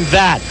more than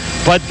that.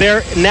 But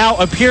there now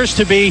appears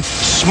to be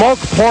smoke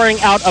pouring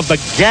out of the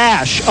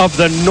gash of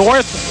the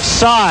north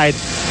side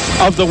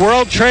of the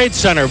World Trade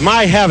Center.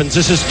 My heavens,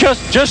 this has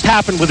just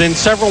happened within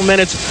several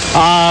minutes.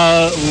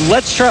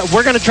 Let's try.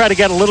 We're going to try to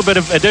get a little bit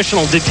of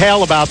additional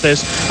detail about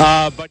this.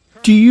 But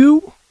do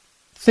you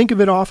think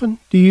of it often?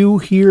 Do you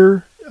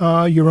hear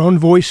your own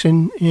voice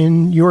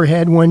in your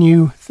head when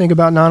you think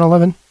about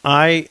 9/11?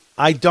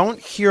 I don't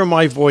hear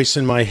my voice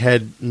in my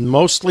head,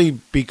 mostly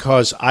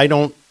because I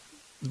don't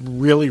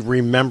really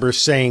remember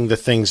saying the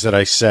things that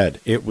I said.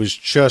 It was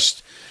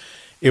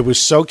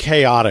so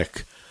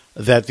chaotic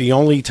that the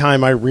only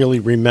time I really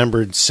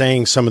remembered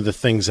saying some of the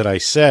things that I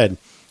said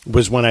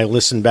was when I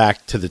listened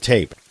back to the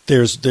tape.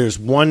 There's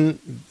one,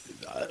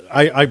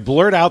 I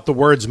blurred out the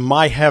words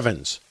 "my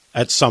heavens"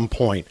 at some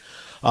point.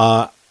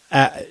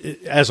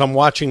 as I'm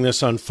watching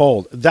this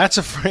unfold. That's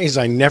a phrase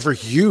I never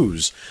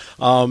use,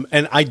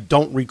 and I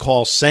don't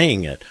recall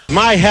saying it.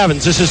 My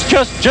heavens, this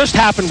has just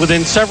happened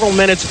within several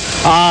minutes.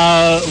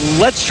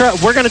 Let's try.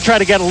 We're going to try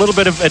to get a little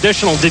bit of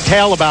additional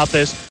detail about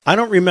this. I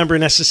don't remember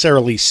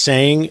necessarily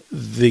saying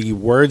the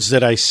words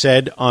that I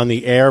said on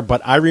the air,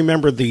 but I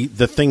remember the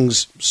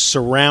things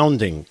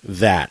surrounding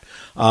that.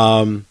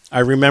 I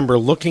remember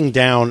looking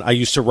down. I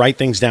used to write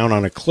things down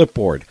on a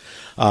clipboard.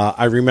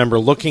 I remember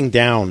looking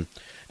down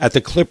at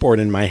the clipboard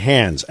in my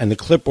hands, and the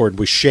clipboard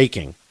was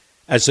shaking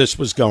as this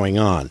was going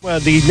on.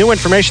 Well, the new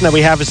information that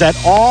we have is that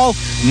all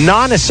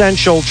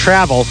non-essential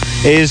travel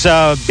is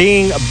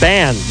being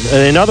banned.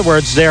 In other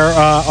words, there's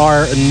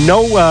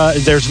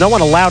no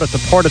one allowed at the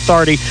Port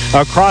Authority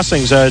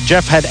crossings.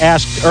 Jeff had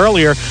asked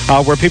earlier,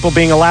 were people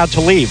being allowed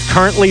to leave?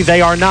 Currently,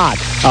 they are not.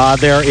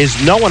 There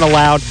is no one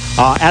allowed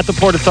at the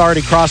Port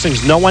Authority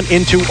crossings, no one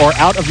into or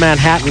out of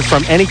Manhattan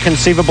from any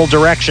conceivable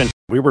direction.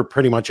 We were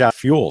pretty much out of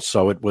fuel,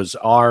 so it was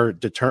our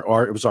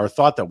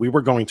thought that we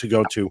were going to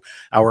go to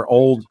our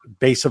old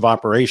base of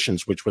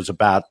operations, which was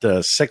about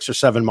 6 or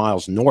 7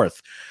 miles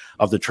north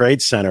of the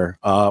Trade Center.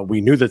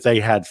 We knew that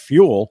they had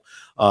fuel.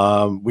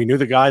 We knew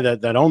the guy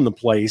that owned the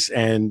place,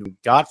 and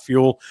got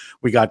fuel.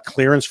 We got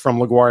clearance from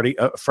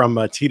LaGuardia, from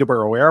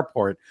Teterboro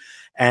Airport,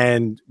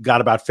 and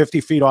got about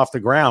 50 feet off the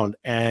ground.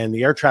 And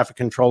the air traffic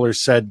controller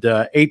said,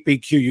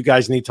 8BQ, you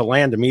guys need to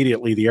land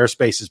immediately. The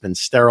airspace has been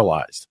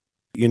sterilized.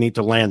 You need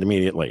to land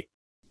immediately.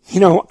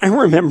 You know, I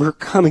remember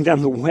coming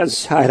down the west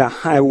side of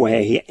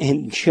highway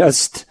and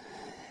just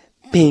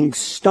being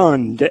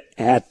stunned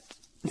at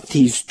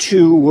these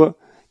two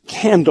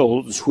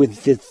candles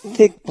with the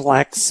thick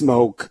black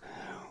smoke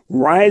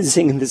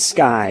rising in the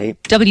sky.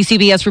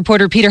 WCBS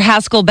reporter Peter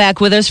Haskell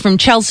back with us from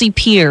Chelsea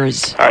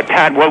Piers.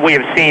 Pat, what we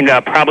have seen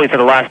probably for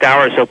the last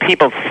hour or so,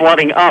 people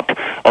flooding up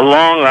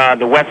along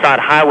the West Side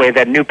Highway,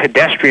 that new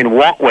pedestrian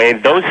walkway.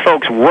 Those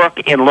folks work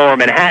in Lower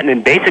Manhattan,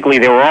 and basically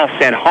they were all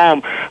sent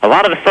home. A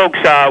lot of the folks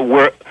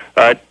were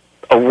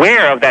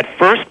aware of that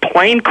first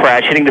plane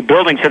crash hitting the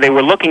building, so they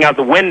were looking out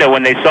the window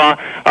when they saw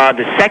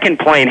the second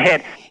plane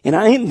hit. And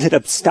I ended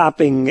up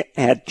stopping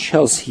at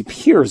Chelsea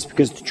Piers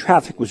because the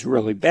traffic was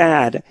really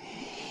bad.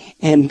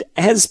 And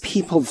as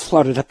people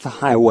flooded up the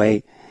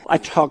highway, I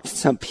talked to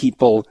some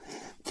people.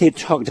 They had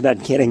talked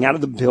about getting out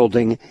of the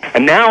building.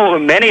 And now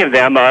many of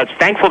them are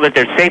thankful that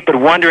they're safe,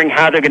 but wondering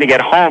how they're going to get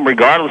home,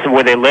 regardless of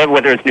where they live,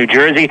 whether it's New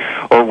Jersey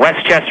or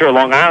Westchester or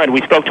Long Island.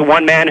 We spoke to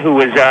one man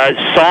who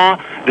saw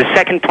the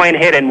second plane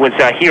hit and was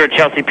here at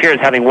Chelsea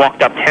Piers, having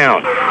walked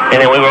uptown. And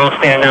then we were all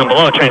standing down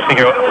below trying to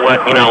figure out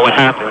what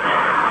happened.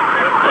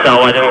 So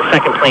then the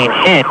second plane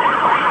hit,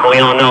 we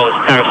all know it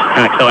was a terrorist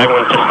attack, so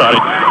everyone just started,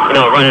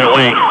 running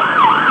away.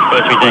 It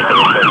was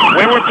ridiculous.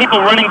 Where were people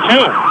running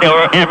to? They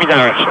were in every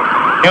direction.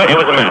 It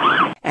was a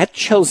mess. At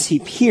Chelsea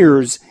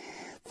Piers,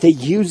 they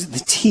used the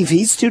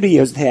TV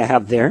studios they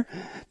have there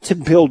to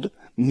build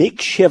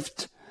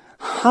makeshift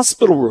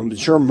hospital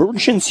rooms or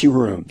emergency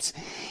rooms.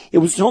 It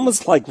was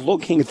almost like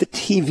looking at the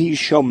TV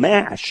show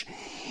MASH.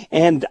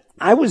 And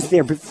I was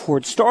there before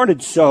it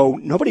started, so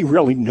nobody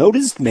really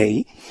noticed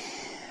me.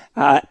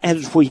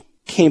 As we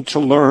came to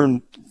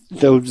learn,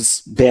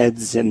 those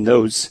beds and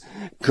those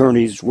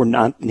gurneys were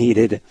not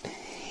needed.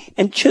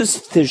 And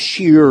just the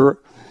sheer,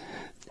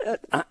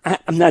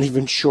 I'm not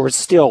even sure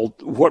still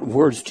what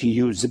words to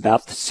use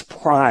about the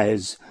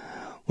surprise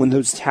when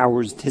those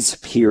towers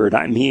disappeared.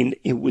 I mean,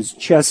 it was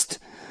just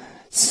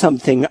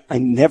something I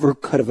never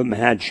could have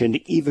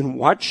imagined, even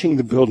watching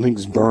the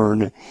buildings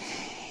burn.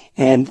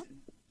 And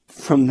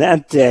from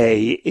that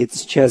day,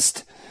 it's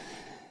just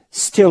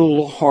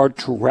still hard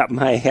to wrap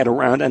my head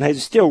around, and I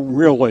still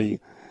really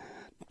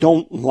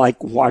don't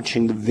like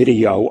watching the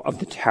video of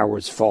the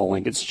towers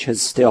falling. It's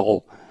just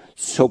still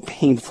so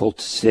painful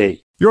to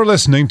see. You're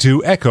listening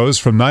to Echoes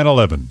from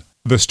 9/11,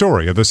 the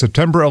story of the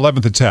September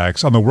 11th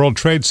attacks on the World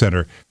Trade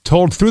Center,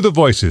 told through the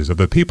voices of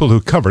the people who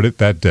covered it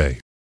that day.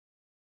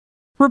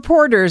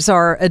 Reporters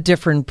are a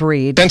different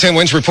breed. 1010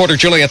 Wins reporter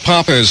Juliet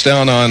Papa is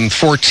down on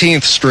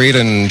 14th Street.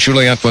 And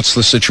Juliet, what's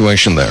the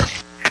situation there?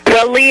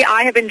 Well, Lee,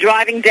 I have been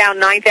driving down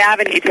 9th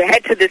Avenue to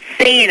head to the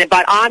scene,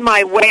 but on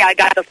my way I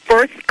got the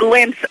first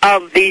glimpse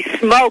of the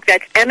smoke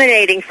that's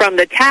emanating from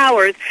the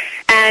towers.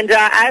 And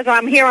as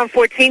I'm here on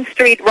 14th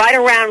Street, right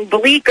around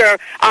Bleecker,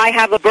 I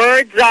have a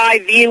bird's eye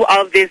view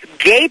of this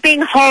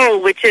gaping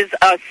hole, which is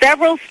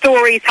several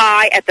stories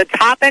high at the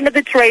top end of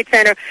the Trade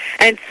Center,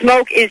 and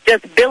smoke is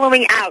just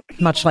billowing out.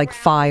 Much like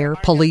fire,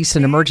 police,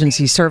 and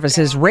emergency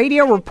services,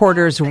 radio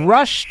reporters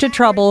rush to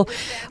trouble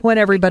when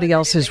everybody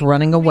else is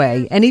running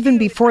away. And even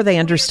before they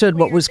understood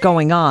what was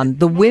going on,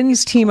 the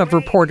WINS team of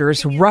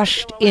reporters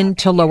rushed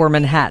into Lower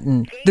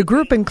Manhattan. The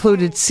group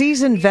included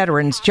seasoned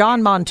veterans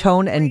John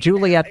Montone and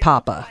Juliet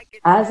Papa.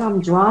 As I'm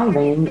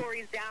driving,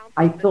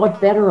 I thought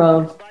better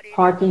of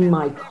parking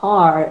my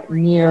car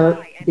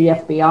near the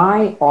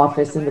FBI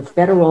office in the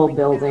federal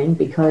building,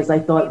 because I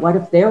thought, what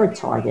if they're a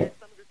target?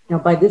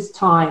 By this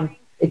time,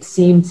 it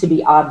seemed to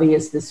be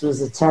obvious this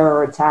was a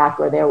terror attack,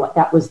 or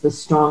that was the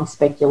strong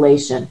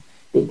speculation,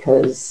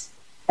 because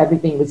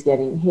everything was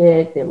getting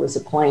hit. There was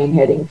a plane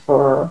heading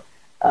for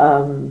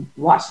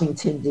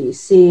Washington,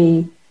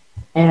 D.C.,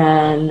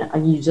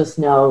 and you just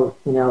know,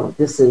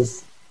 this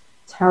is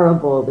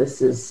terrible.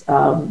 This is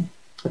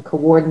a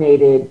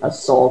coordinated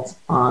assault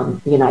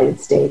on the United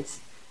States.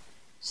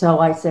 So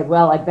I said,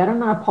 well, I better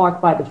not park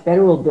by the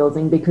federal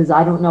building because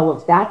I don't know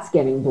if that's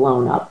getting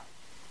blown up.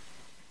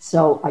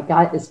 So I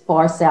got as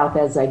far south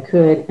as I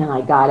could, and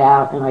I got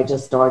out, and I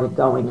just started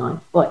going on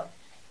foot.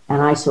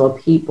 And I saw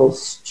people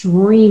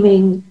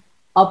streaming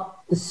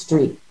up the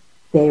street.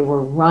 They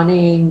were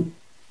running,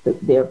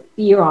 their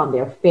fear on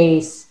their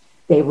face.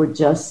 They were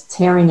just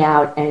tearing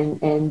out,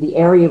 and the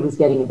area was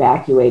getting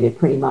evacuated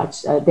pretty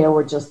much. There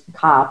were just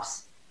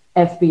cops,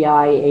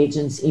 FBI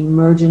agents,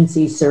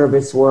 emergency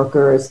service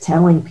workers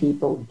telling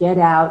people, get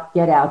out,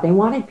 get out. They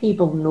wanted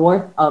people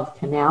north of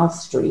Canal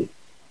Street.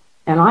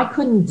 And I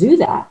couldn't do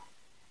that.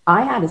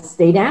 I had to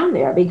stay down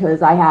there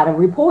because I had a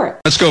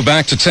report. Let's go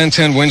back to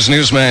 1010 WINS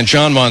newsman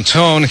John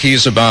Montone.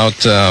 He's about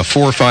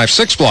 4, 5,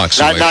 6 blocks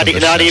away.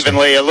 Not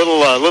evenly, a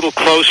little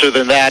closer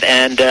than that.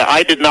 And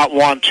I did not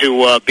want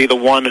to be the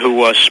one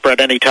who spread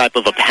any type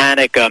of a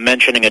panic,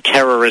 mentioning a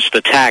terrorist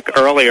attack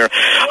earlier.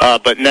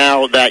 But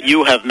now that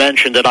you have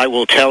mentioned it, I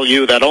will tell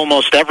you that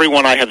almost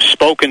everyone I have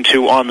spoken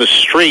to on the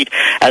street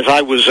as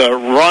I was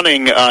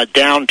running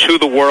down to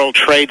the World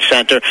Trade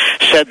Center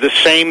said the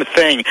same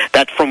thing,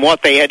 that from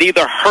what they had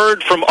either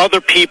heard from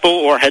other people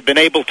or had been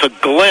able to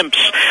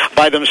glimpse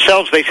by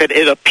themselves, they said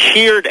it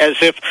appeared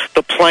as if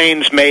the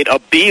planes made a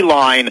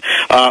beeline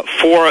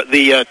for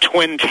the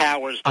Twin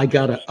Towers. I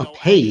got a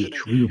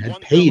page. We had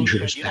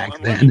pagers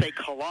back then,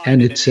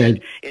 and it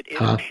said,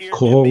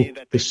 call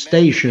the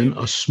station,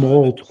 a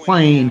small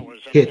plane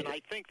hit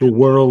the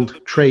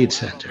World Trade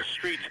Center.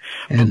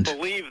 And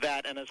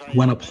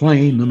when a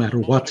plane, no matter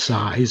what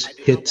size,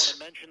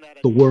 hits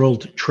the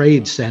World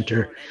Trade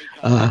Center,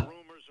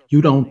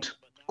 you don't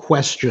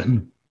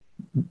question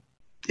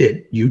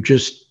it. You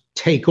just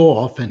take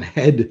off and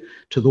head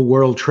to the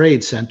World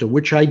Trade Center,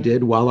 which I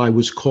did while I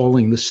was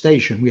calling the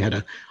station. We had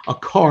a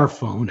car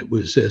phone. It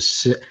was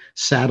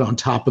sat on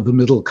top of the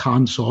middle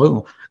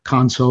console,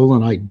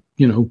 and I,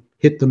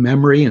 hit the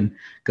memory and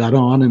got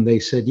on, and they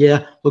said,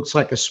 yeah, looks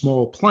like a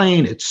small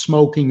plane. It's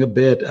smoking a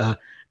bit.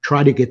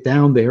 Try to get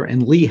down there.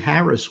 And Lee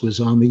Harris was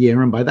on the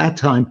air, and by that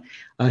time,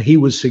 he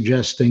was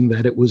suggesting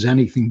that it was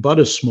anything but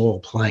a small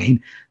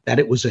plane, that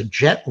it was a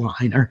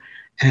jetliner.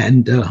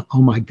 And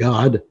oh my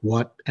God,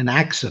 what an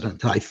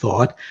accident, I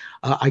thought.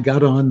 I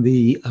got on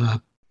the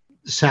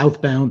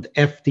southbound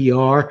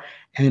FDR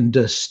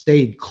and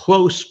stayed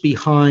close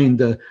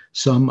behind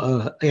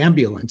some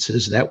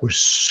ambulances that were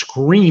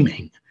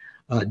screaming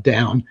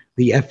down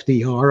the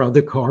FDR.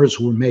 Other cars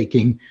were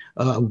making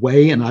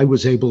way, and I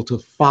was able to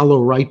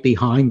follow right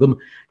behind them.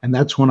 And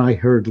that's when I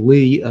heard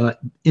Lee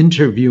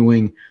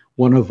interviewing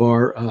one of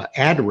our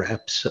ad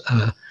reps,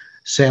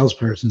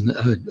 salesperson,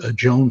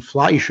 Joan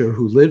Fleischer,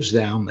 who lives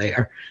down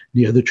there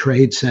near the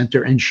Trade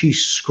Center, and she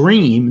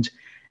screamed.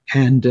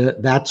 And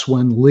that's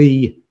when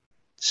Lee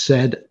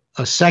said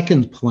a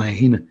second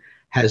plane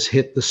has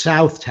hit the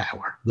South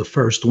Tower. The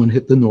first one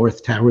hit the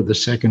North Tower. The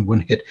second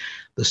one hit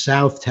the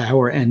South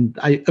Tower. And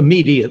I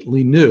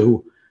immediately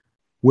knew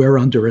we're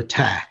under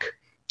attack.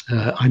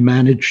 I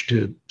managed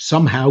to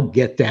somehow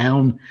get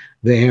down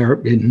there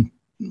in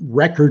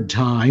record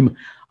time.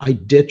 I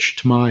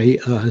ditched my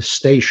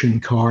station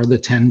car, the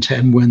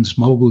 1010 WINS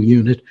mobile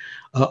unit,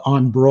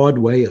 on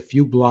Broadway, a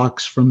few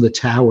blocks from the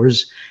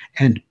towers.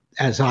 And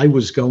as I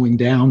was going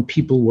down,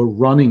 people were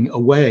running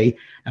away,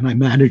 and I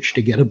managed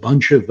to get a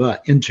bunch of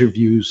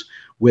interviews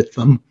with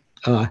them.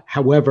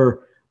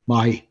 However,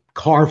 my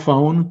car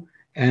phone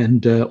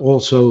and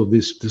also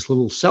this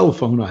little cell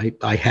phone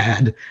I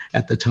had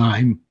at the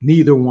time,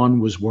 neither one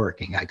was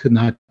working. I could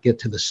not get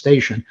to the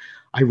station.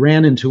 I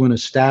ran into an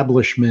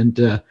establishment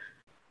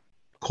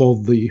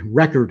called the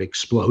Record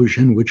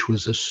Explosion, which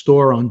was a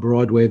store on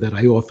Broadway that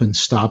I often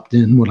stopped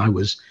in when I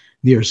was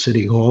near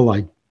City Hall.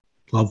 I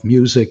love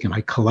music and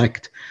I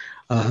collect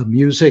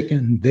music,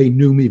 and they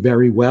knew me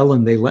very well,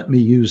 and they let me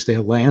use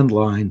their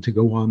landline to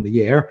go on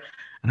the air.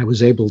 And I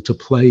was able to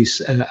place,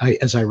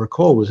 as I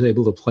recall, was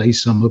able to play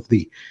some of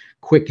the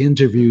quick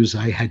interviews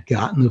I had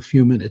gotten a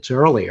few minutes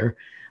earlier.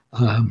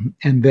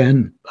 And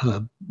then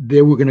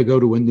they were going to go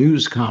to a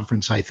news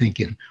conference, I think,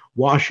 in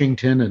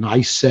Washington. And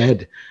I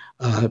said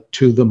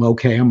to them,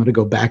 okay, I'm going to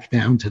go back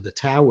down to the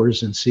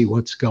towers and see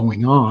what's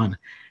going on.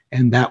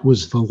 And that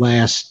was the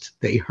last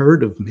they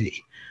heard of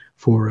me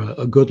for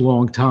a good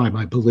long time.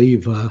 I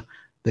believe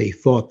they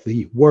thought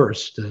the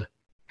worst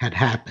had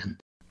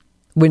happened.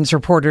 WINS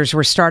reporters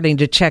were starting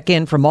to check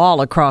in from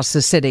all across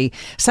the city,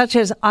 such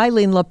as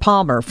Eileen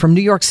LaPalmer from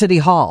New York City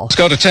Hall. Let's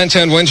go to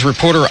 1010 WINS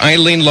reporter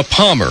Eileen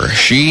LaPalmer.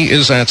 She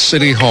is at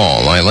City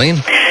Hall. Eileen?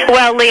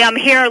 Well, Lee, I'm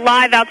here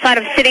live outside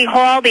of City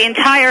Hall. The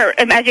entire,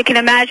 as you can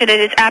imagine, it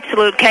is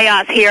absolute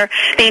chaos here.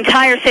 The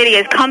entire city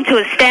has come to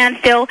a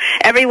standstill.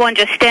 Everyone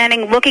just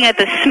standing, looking at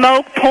the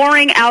smoke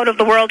pouring out of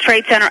the World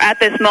Trade Center at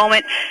this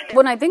moment.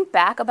 When I think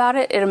back about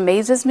it, it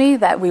amazes me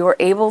that we were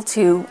able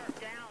to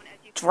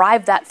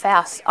drive that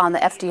fast on the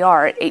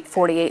FDR at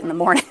 8:48 in the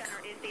morning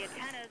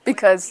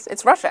because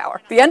it's rush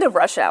hour, the end of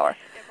rush hour.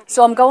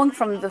 So I'm going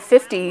from the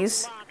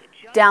 50s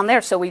down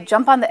there. So we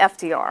jump on the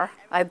FDR.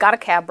 I got a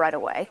cab right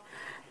away.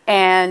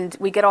 And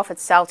we get off at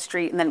South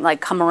Street and then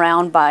come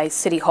around by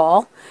City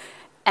Hall.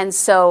 And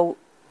so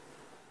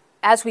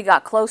as we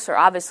got closer,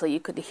 obviously you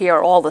could hear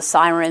all the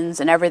sirens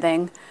and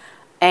everything.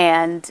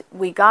 And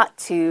we got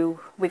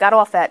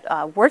off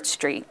at Wirt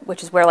Street,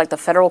 which is where the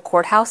federal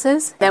courthouse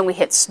is. Then we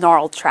hit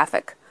snarled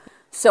traffic.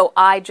 So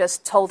I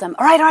just told him,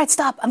 all right,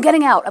 stop. I'm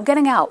getting out.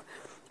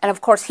 And of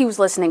course he was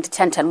listening to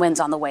 1010 Wins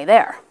on the way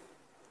there.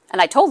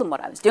 And I told him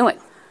what I was doing.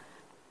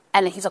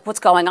 And he's like, what's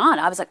going on?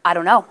 I was like, I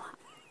don't know.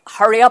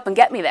 Hurry up and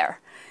get me there.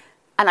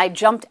 And I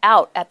jumped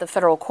out at the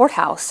federal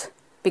courthouse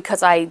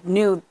because I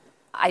knew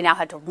I now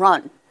had to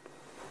run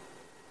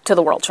to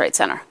the World Trade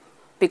Center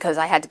because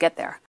I had to get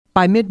there.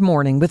 By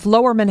mid-morning, with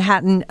Lower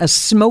Manhattan a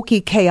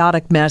smoky,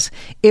 chaotic mess,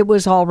 it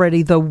was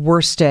already the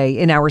worst day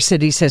in our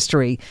city's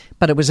history.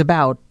 But it was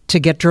about to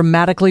get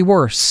dramatically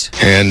worse.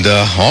 And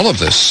all of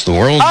this, the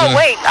world... Oh,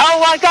 wait. Oh,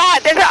 my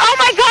God. Oh,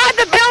 my God,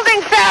 the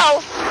building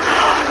fell.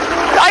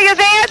 Are you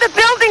there? The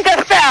building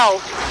just fell.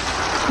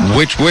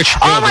 Which building?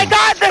 Oh, my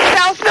God, the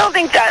South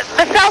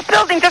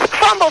building just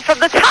crumbled from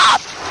the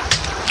top.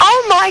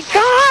 Oh, my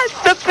God,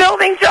 the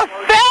building just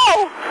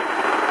fell.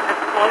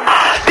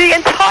 The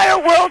entire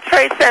World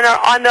Trade Center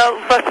on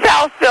the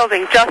South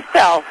building just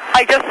fell.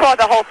 I just saw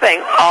the whole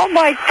thing. Oh,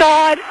 my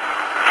God.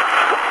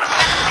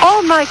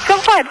 Oh, my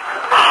God.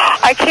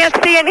 I can't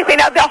see anything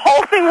now. The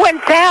whole thing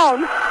went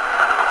down.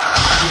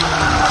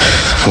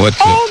 What?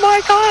 Oh,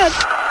 my God.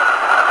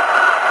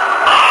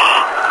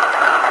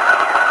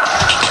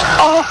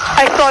 Oh,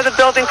 I saw the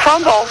building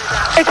crumble.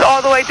 It's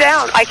all the way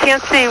down. I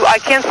can't see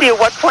at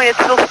what point it's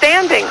still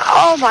standing.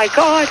 Oh, my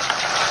God.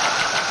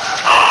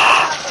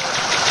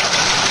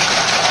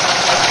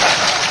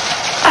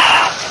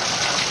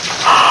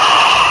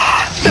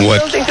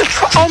 What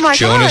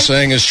Joan is God.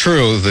 saying is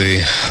true.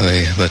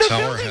 The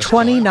tower has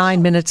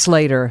 29 minutes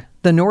later,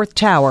 the North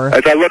Tower.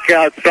 As I look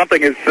out,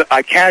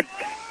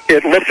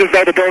 it looks as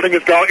though the building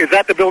is going. Is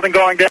that the building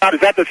going down? Is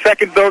that the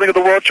second building of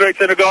the World Trade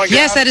Center going down?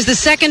 Yes, that is the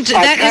second.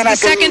 That is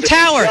the second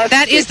tower.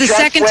 That is the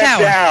second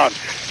tower. Down.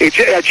 It's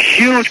a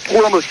huge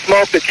plume of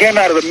smoke that came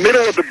out of the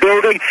middle of the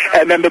building,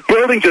 and then the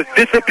building just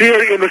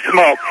disappeared in the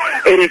smoke.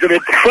 It is an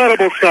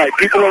incredible sight.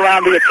 People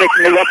around me are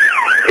taking a look.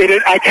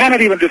 I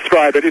cannot even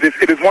describe it. It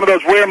is one of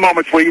those rare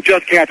moments where you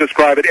just can't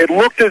describe it. It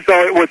looked as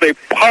though it was a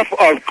puff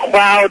of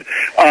cloud,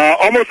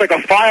 almost like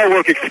a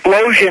firework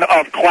explosion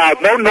of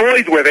cloud. No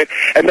noise with it.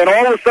 And then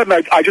all of a sudden,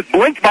 I just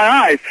blinked my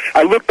eyes.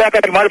 I looked back.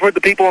 I might have heard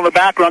the people in the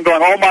background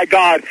going, "Oh my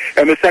God!"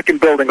 And the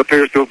second building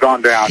appears to have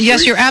gone down.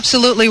 Yes, you're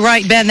absolutely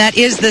right, Ben. That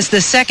is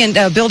the second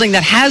building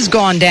that has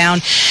gone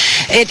down.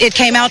 It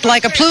came out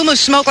like a plume of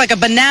smoke, like a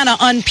banana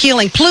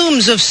unpeeling.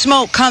 Plumes of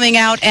smoke coming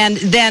out, and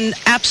then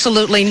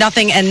absolutely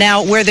nothing. And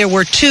now, where there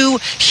were two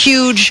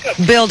huge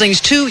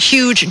buildings, two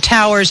huge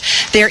towers,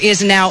 there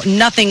is now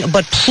nothing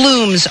but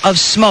plumes of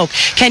smoke.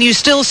 Can you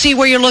still see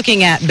where you're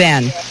looking at,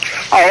 Ben?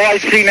 All I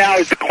see now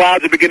is the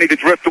clouds are beginning to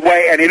drift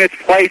away, and in its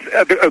place,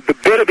 the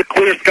bit of the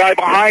clear sky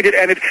behind it,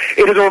 and it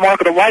is a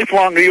remarkable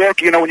lifelong New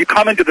York. You know, when you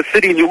come into the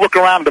city and you look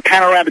around the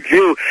panoramic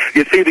view,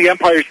 you see the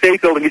Empire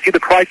State Building, you see the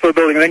Chrysler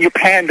Building, and then you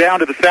pan down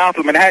to the south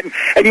of Manhattan,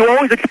 and you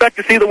always expect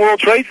to see the World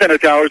Trade Center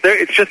towers there.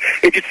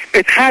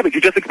 It's habit.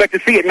 You just expect to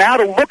see it. Now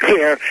to look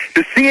there,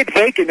 to see it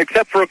vacant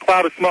except for a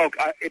cloud of smoke.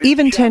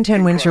 Even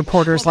 1010 Wins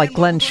reporters like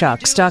Glenn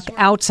Schuck, stuck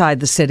outside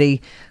the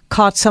city,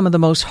 caught some of the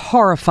most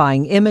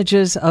horrifying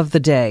images of the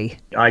day.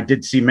 I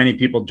did see many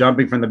people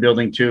jumping from the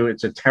building, too.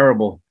 It's a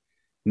terrible,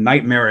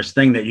 nightmarish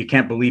thing that you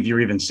can't believe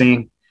you're even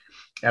seeing.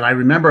 And I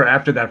remember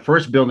after that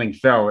first building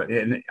fell,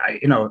 and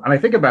I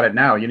think about it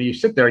now, you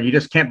sit there and you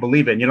just can't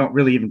believe it. And you don't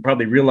really even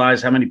probably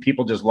realize how many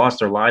people just lost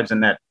their lives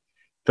in that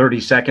 30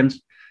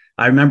 seconds.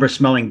 I remember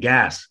smelling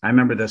gas. I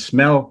remember the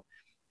smell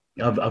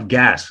of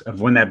gas,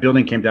 of when that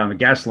building came down, the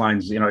gas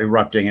lines,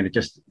 erupting. And it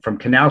just, from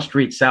Canal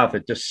Street south,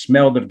 it just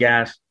smelled of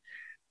gas.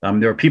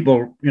 There were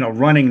people,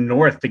 running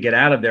north to get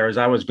out of there as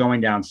I was going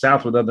down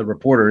south with other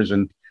reporters.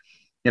 And,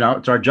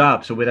 it's our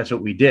job. So that's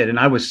what we did. And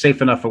I was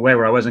safe enough away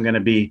where I wasn't going to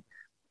be,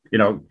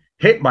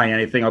 hit by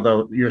anything,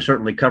 although you're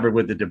certainly covered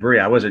with the debris.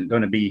 I wasn't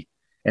going to be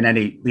in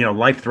any,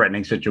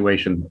 life-threatening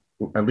situation.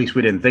 At least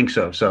we didn't think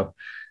so. So,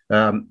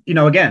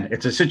 again,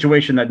 it's a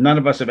situation that none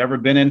of us have ever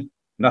been in.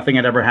 Nothing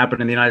had ever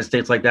happened in the United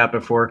States like that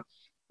before.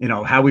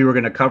 How we were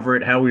going to cover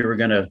it, how we were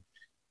going to,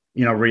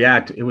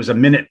 react. It was a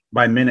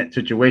minute-by-minute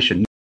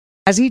situation.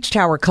 As each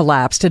tower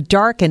collapsed, a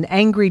dark and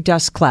angry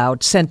dust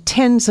cloud sent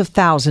tens of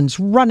thousands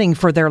running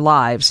for their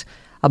lives.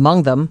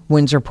 Among them,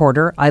 Wins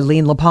reporter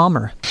Eileen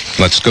LaPalmer.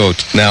 Let's go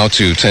now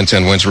to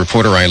 1010 Wins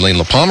reporter Eileen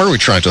LaPalmer. We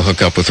tried to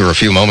hook up with her a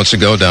few moments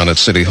ago down at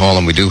City Hall,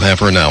 and we do have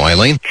her now.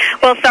 Eileen?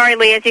 Well, sorry,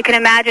 Lee. As you can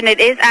imagine, it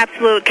is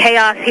absolute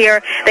chaos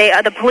here.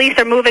 The police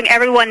are moving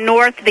everyone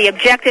north. The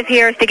objective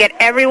here is to get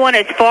everyone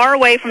as far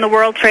away from the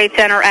World Trade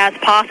Center as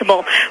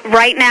possible.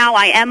 Right now,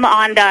 I am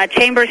on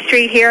Chambers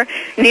Street here,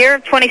 near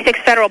 26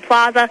 Federal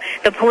Plaza.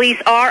 The police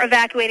are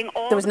evacuating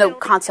all. There was no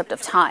concept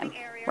of time,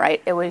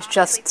 right? It was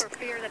just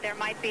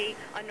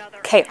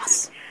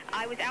chaos.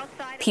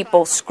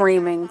 People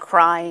screaming,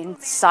 crying,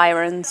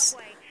 sirens,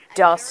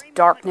 dust,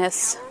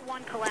 darkness.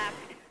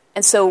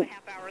 And so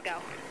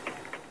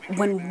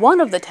when one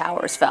of the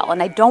towers fell,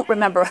 and I don't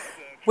remember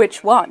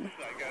which one,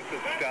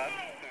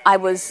 I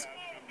was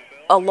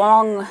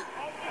along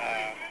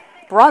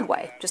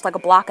Broadway, just like a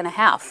block and a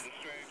half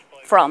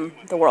from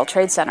the World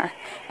Trade Center,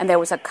 and there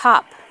was a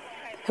cop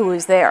who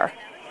was there,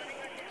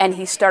 and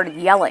he started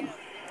yelling,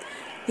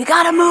 "You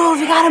gotta move,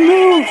 you gotta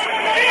move!"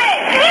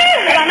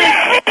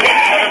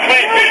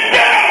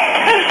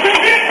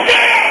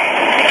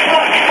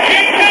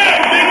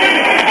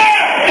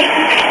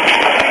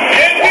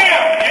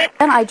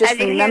 Then I just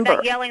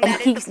remember, and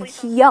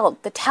he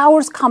yelled, "The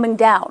tower's coming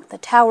down, the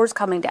tower's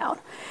coming down."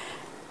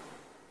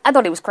 I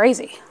thought he was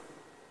crazy,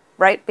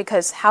 right?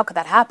 Because how could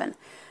that happen?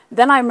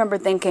 Then I remember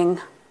thinking,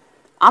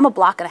 I'm a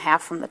block and a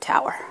half from the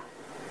tower.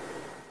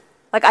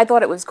 Like, I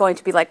thought it was going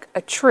to be like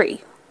a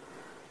tree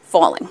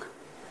falling.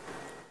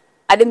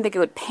 I didn't think it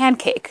would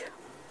pancake.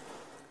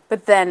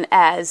 But then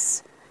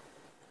as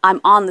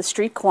I'm on the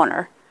street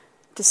corner,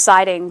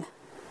 deciding,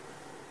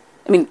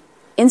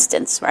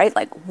 instance, right?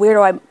 Like, where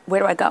do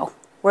I go?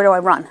 Where do I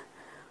run?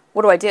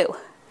 What do I do?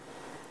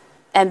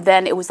 And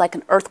then it was like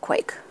an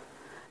earthquake.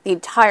 The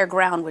entire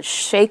ground was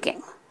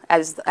shaking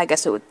as I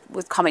guess it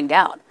was coming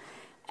down.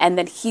 And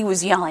then he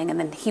was yelling, and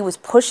then he was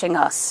pushing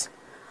us.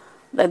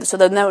 So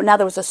now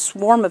there was a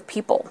swarm of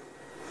people.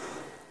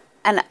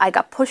 And I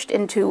got pushed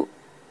into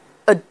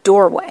a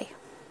doorway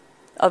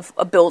of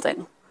a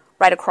building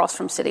right across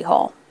from City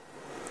Hall.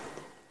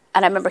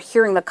 And I remember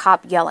hearing the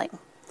cop yelling.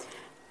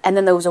 And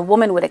then there was a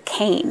woman with a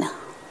cane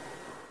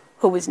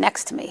who was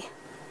next to me.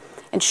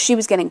 And she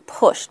was getting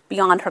pushed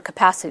beyond her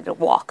capacity to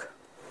walk.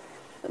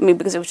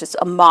 Because it was just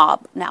a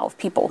mob now of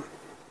people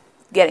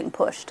getting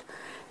pushed.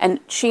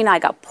 And she and I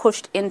got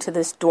pushed into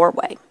this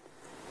doorway.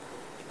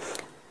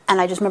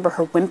 And I just remember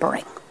her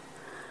whimpering,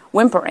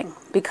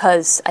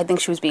 because I think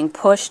she was being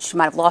pushed. She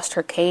might have lost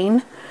her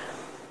cane.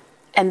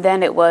 And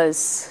then it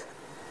was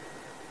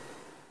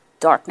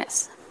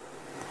darkness.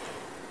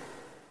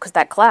 Because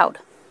that cloud.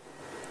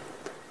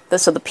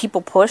 So the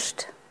people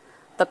pushed,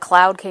 the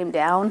cloud came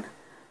down,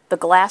 the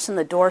glass in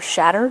the door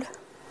shattered,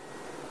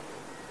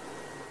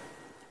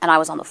 and I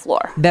was on the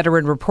floor.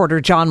 Veteran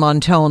reporter John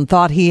Montone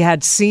thought he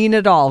had seen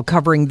it all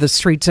covering the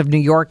streets of New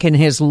York in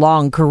his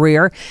long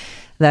career.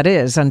 That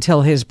is,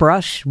 until his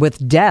brush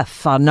with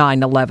death on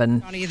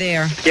 9/11. Are you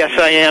there? Yes,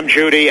 I am,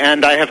 Judy,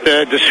 and I have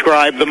to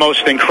describe the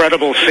most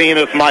incredible scene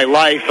of my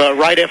life.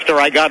 Right after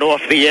I got off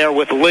the air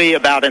with Lee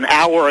about an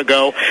hour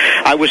ago,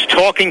 I was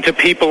talking to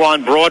people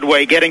on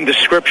Broadway, getting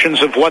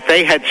descriptions of what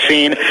they had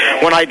seen,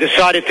 when I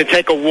decided to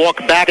take a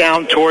walk back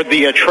down toward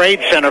the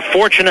Trade Center.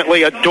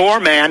 Fortunately, a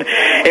doorman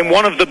in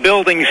one of the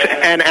buildings,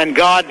 and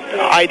God,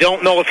 I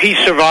don't know if he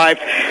survived,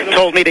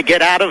 told me to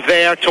get out of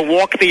there, to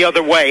walk the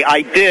other way.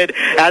 I did.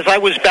 As I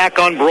was back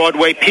on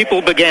Broadway,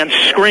 people began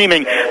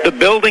screaming. The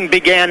building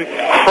began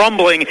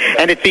crumbling,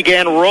 and it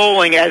began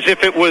rolling as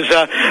if it was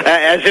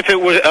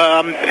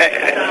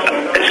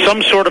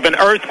some sort of an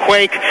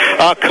earthquake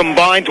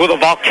combined with a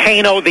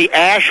volcano. The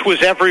ash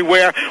was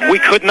everywhere. We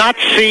could not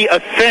see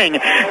a thing.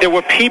 There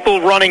were people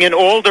running in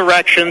all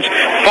directions.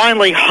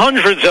 Finally,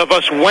 hundreds of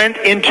us went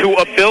into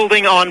a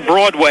building on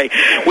Broadway.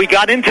 We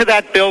got into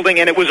that building,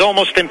 and it was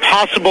almost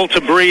impossible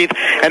to breathe,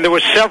 and there were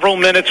several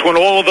minutes when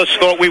all of us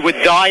thought we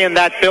would die in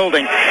that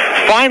building.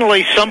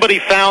 Finally, somebody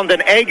found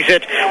an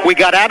exit. We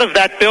got out of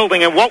that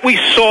building, and what we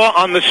saw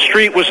on the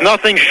street was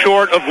nothing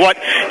short of what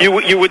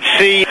you would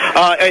see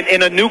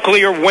in a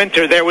nuclear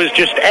winter. There was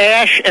just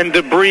ash and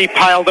debris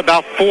piled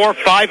about 4 or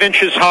 5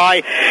 inches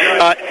high,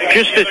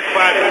 just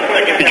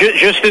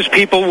as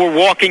people were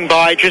walking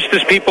by, just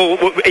as people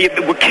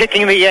were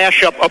kicking the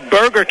ash up. A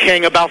Burger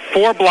King about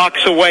 4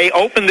 blocks away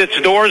opened its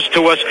doors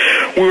to us.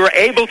 We were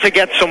able to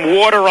get some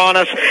water on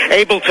us,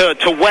 able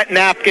to wet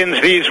napkins.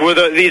 These were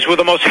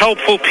the most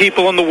helpful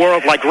people in the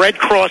world, like Red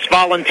Cross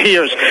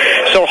volunteers.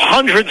 So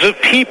hundreds of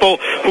people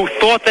who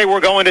thought they were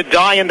going to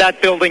die in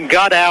that building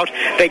got out.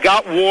 They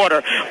got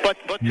water. But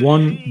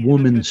one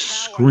woman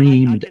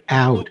screamed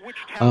out,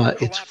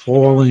 "It's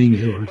falling,"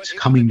 or "It's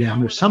coming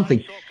down," or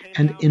something.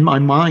 And in my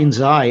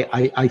mind's eye,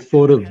 I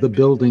thought of the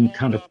building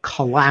kind of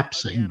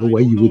collapsing the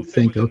way you would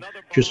think of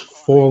just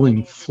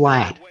falling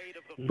flat.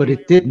 But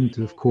it didn't,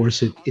 of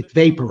course. It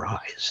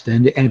vaporized,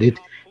 and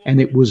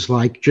it was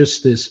like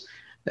just this.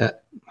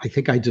 I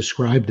think I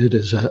described it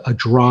as a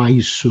dry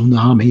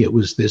tsunami. It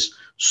was this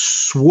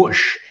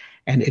swoosh,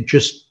 and it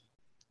just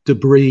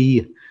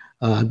debris,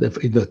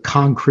 the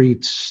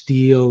concrete,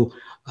 steel,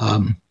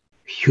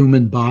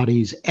 human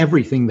bodies,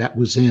 everything that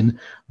was in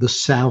the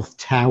South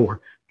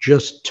Tower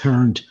just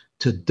turned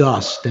to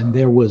dust, and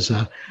there was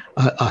a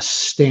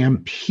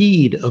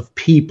stampede of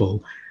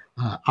people.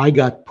 I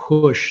got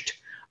pushed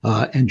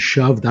and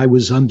shoved. I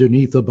was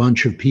underneath a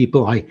bunch of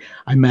people.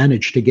 I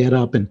managed to get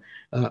up, and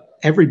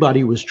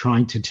everybody was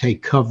trying to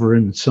take cover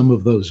in some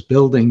of those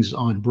buildings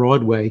on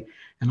Broadway.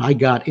 And I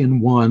got in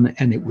one,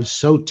 and it was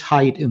so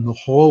tight in the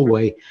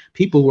hallway.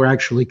 People were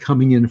actually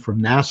coming in from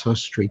Nassau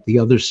Street, the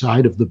other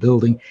side of the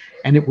building.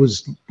 And it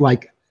was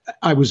like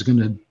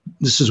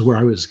this is where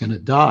I was going to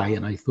die.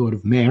 And I thought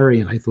of Mary,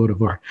 and I thought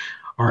of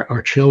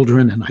our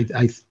children. And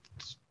I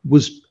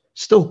was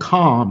still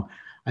calm.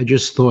 I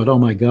just thought, oh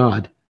my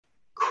God,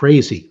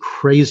 crazy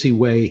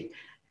way.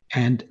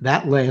 And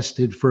that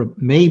lasted for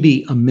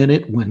maybe a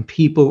minute when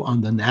people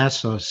on the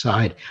Nassau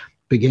side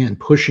began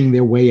pushing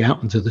their way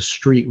out into the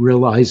street,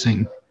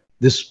 realizing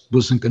this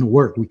wasn't going to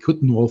work. We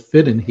couldn't all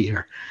fit in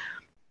here.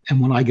 And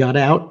when I got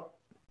out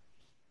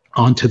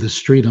onto the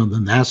street on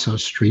the Nassau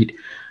Street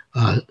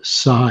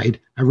side,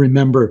 I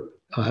remember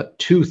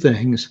two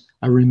things.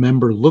 I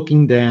remember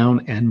looking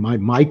down, and my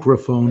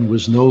microphone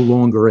was no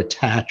longer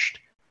attached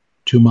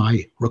to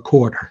my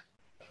recorder.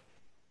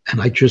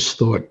 And I just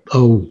thought,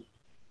 oh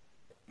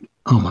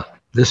my,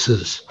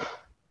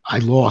 I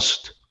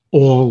lost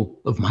all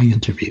of my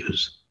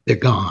interviews. They're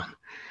gone.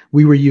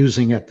 We were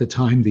using at the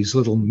time these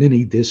little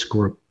mini disc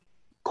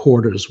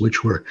recorders,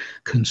 which were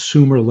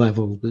consumer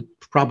level. That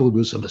probably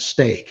was a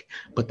mistake,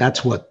 but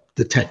that's what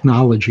the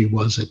technology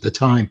was at the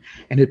time.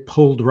 And it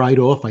pulled right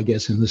off, I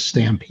guess, in the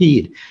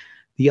stampede.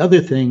 The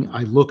other thing,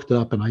 I looked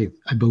up, and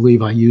I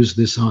believe I used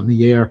this on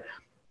the air.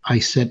 I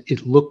said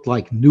it looked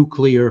like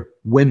nuclear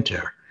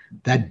winter.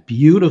 That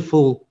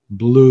beautiful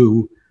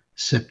blue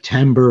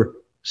September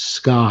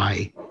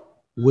sky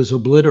was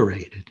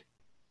obliterated.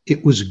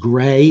 It was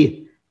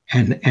gray,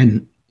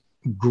 and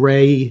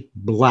gray,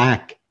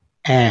 black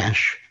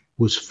ash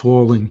was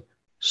falling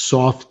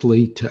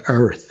softly to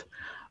earth.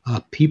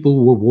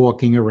 People were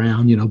walking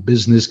around,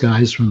 business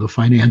guys from the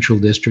financial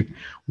district,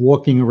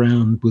 walking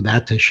around with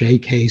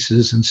attaché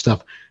cases and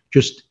stuff,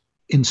 just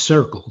in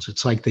circles.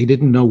 It's like they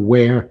didn't know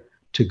where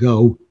to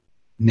go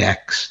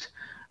next.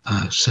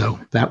 So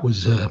that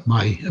was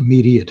my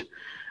immediate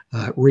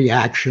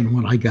reaction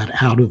when I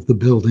got out of the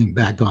building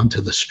back onto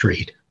the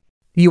street.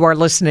 You are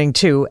listening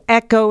to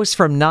Echoes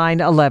from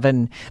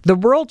 9/11, the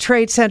World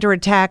Trade Center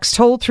attacks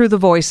told through the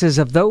voices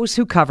of those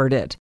who covered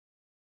it.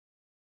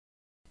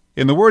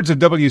 In the words of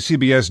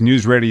WCBS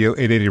News Radio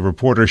 880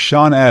 reporter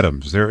Sean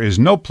Adams, there is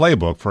no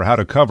playbook for how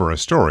to cover a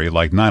story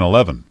like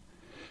 9/11.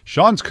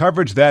 Sean's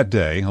coverage that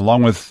day,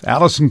 along with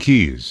Allison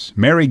Keyes,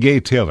 Mary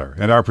Gay Taylor,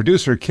 and our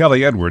producer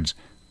Kelly Edwards,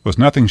 was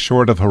nothing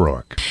short of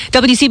heroic.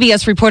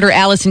 WCBS reporter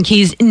Allison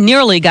Keyes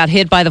nearly got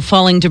hit by the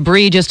falling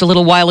debris just a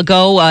little while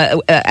ago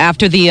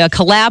after the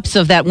collapse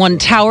of that one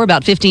tower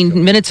about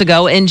 15 minutes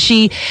ago, and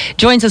she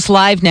joins us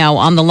live now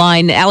on the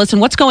line. Allison,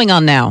 what's going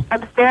on now?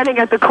 I'm standing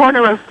at the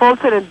corner of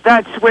Fulton and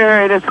Dutch,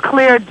 where it is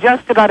cleared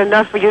just about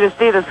enough for you to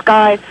see the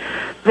sky.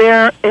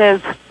 There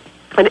is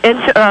an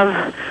inch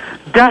of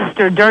dust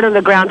or dirt on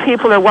the ground.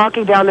 People are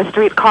walking down the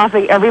street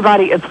coughing.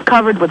 Everybody is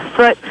covered with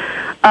soot.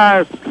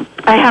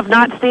 I have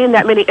not seen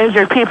that many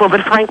injured people,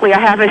 but frankly, I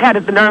haven't had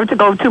the nerve to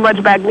go too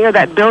much back near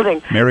that building.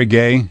 Mary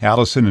Gay,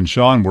 Allison, and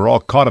Sean were all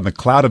caught in the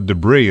cloud of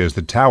debris as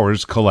the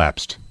towers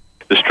collapsed.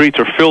 The streets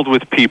are filled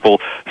with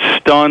people,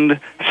 stunned,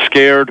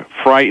 scared,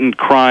 frightened,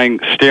 crying,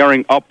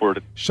 staring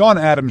upward. Sean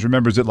Adams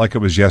remembers it like it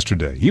was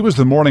yesterday. He was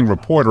the morning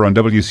reporter on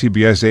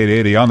WCBS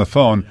 880 on the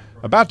phone,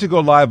 about to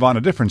go live on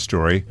a different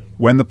story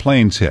when the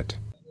planes hit.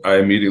 I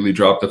immediately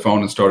dropped the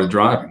phone and started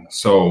driving.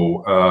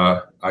 So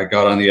I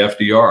got on the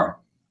FDR,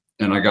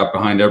 and I got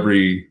behind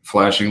every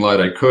flashing light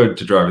I could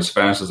to drive as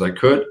fast as I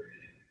could.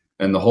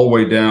 And the whole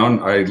way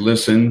down, I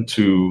listened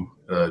to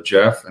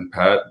Jeff and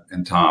Pat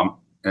and Tom,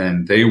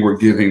 and they were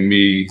giving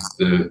me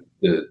the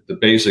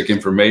basic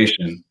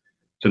information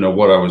to know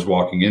what I was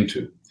walking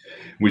into.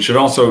 We should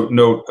also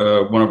note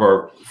one of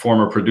our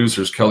former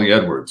producers, Kelly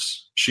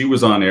Edwards. She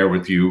was on air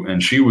with you,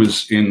 and she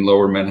was in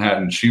Lower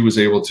Manhattan. She was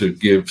able to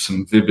give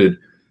some vivid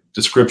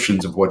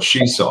descriptions of what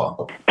she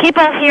saw.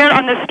 People here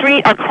on the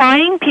street are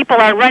crying. People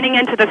are running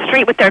into the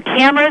street with their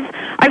cameras.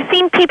 I've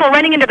seen people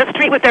running into the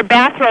street with their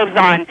bathrobes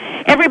on.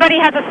 Everybody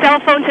has a cell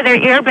phone to their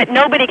ear, but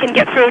nobody can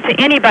get through to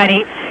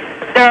anybody.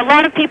 There are a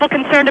lot of people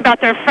concerned about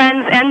their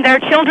friends and their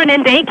children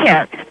in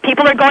daycare.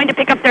 People are going to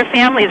pick up their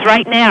families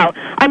right now.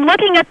 I'm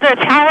looking at the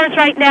towers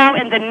right now.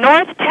 In the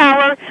North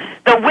Tower,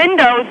 the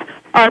windows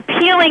are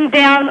peeling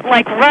down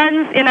like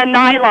runs in a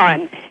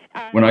nylon.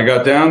 When I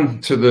got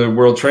down to the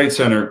World Trade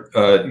Center,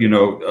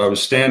 I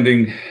was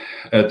standing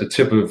at the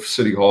tip of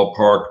City Hall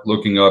Park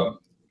looking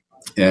up,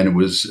 and it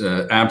was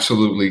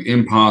absolutely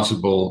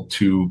impossible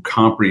to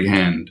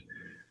comprehend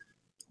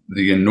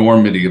the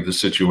enormity of the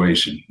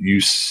situation.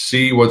 You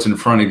see what's in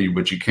front of you,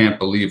 but you can't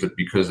believe it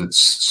because it's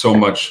so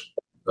much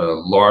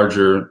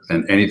larger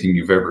than anything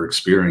you've ever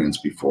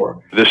experienced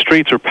before. The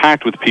streets are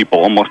packed with people.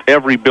 Almost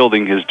every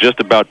building has just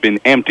about been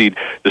emptied.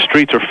 The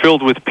streets are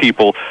filled with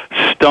people,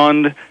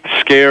 stunned,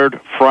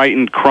 scared,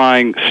 frightened,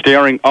 crying,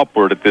 staring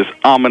upward at this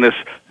ominous,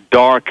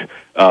 dark,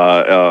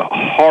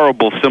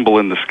 horrible symbol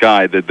in the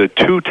sky. The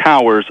two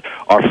towers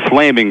are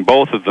flaming,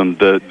 both of them.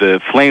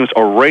 The flames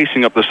are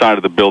racing up the side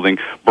of the building,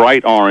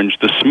 bright orange.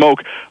 The smoke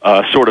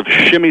sort of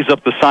shimmies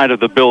up the side of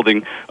the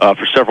building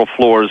for several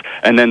floors,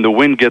 and then the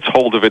wind gets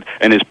hold of it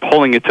and is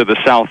pulling it to the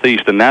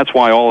southeast, and that's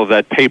why all of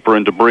that paper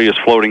and debris is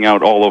floating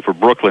out all over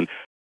Brooklyn.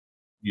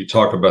 You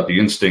talk about the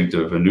instinct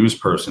of a news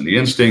person. The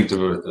instinct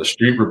of a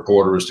street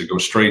reporter is to go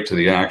straight to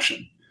the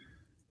action.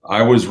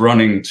 I was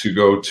running to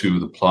go to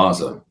the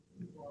plaza.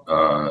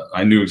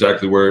 I knew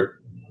exactly where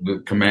the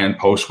command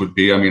post would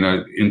be. I mean,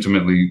 I'm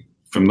intimately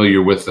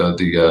familiar with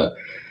the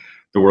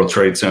World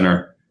Trade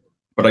Center,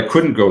 but I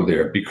couldn't go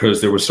there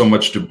because there was so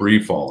much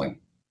debris falling,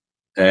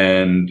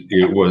 and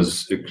it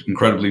was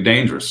incredibly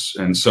dangerous.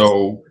 And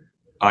so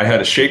I had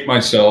to shake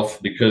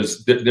myself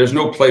because there's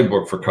no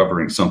playbook for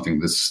covering something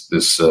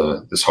this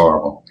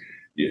horrible.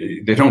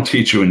 They don't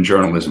teach you in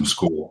journalism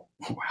school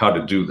how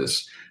to do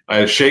this. I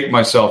had to shake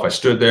myself. I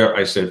stood there.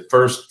 I said,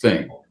 first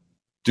thing,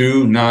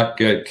 do not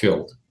get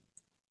killed.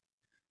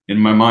 In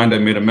my mind, I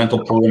made a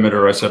mental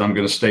perimeter. I said, I'm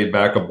going to stay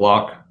back a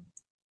block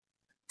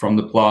from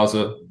the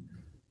plaza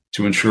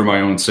to ensure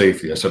my own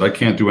safety. I said, I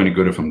can't do any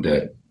good if I'm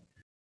dead.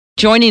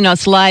 Joining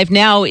us live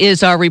now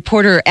is our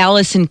reporter,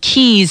 Allison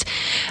Keyes.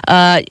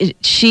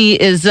 She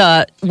is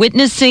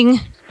witnessing.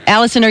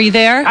 Allison, are you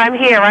there? I'm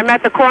here. I'm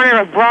at the corner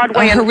of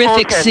Broadway and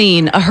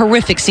Fulton. A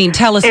horrific scene.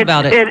 Tell us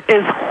about it. It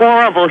is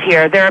horrible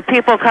here. There are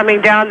people coming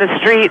down the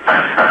street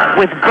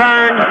with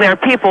burns. There are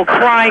people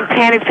crying.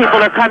 Panicked people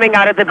are coming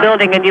out of the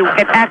building, and you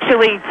can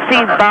actually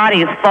see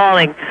bodies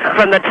falling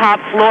from the top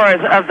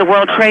floors of the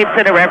World Trade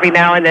Center every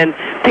now and then.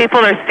 People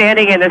are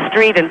standing in the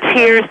street in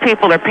tears.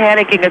 People are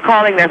panicking and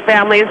calling their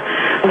families.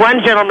 One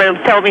gentleman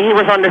told me he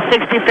was on the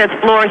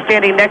 65th floor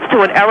standing next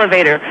to an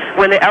elevator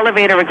when the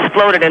elevator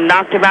exploded and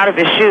knocked him out of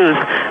his shoes.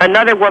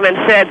 Another woman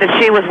said that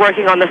she was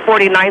working on the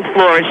 49th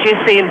floor and she's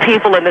seen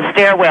people in the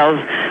stairwells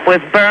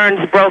with burns,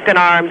 broken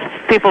arms.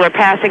 People are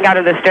passing out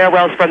of the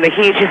stairwells from the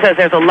heat. She says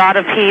there's a lot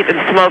of heat and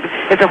smoke.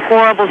 It's a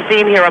horrible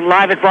scene here. I'm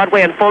live at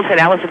Broadway and Fulton.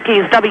 Allison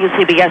Keyes,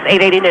 WCBS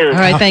 880 News.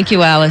 All right, thank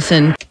you,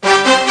 Allison.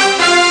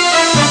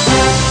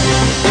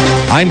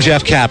 I'm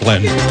Jeff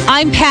Kaplan.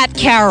 I'm Pat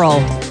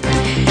Carroll.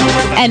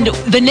 And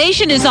the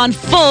nation is on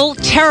full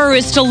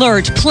terrorist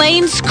alert.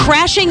 Planes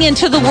crashing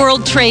into the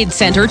World Trade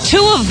Center,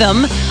 two of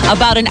them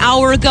about an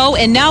hour ago,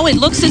 and now it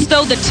looks as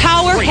though the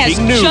tower has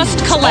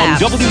just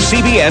collapsed. On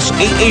WCBS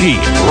 880,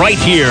 right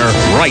here,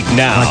 right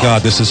now. Oh my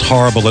God, this is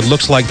horrible. It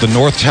looks like the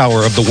North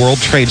Tower of the World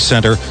Trade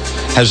Center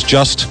has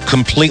just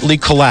completely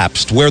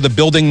collapsed. Where the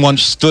building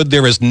once stood,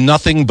 there is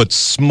nothing but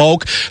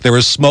smoke. There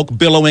is smoke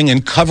billowing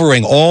and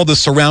covering all the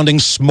surrounding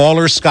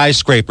smaller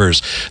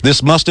skyscrapers.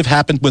 This must have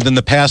happened within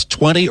the past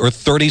 20 or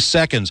 30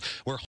 seconds.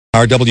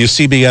 Our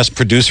WCBS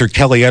producer,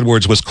 Kelly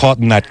Edwards, was caught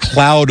in that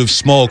cloud of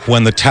smoke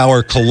when the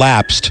tower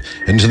collapsed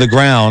into the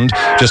ground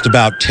just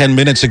about 10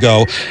 minutes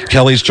ago.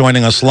 Kelly's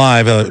joining us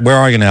live. Where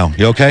are you now?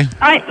 You okay?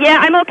 Yeah,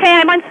 I'm okay.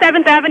 I'm on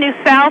 7th Avenue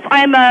South.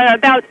 I'm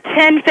about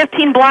 10,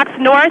 15 blocks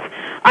north.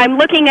 I'm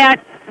looking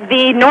at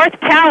the North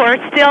Tower,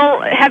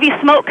 still heavy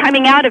smoke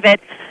coming out of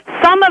it.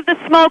 Some of the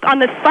smoke on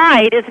the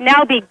side is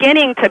now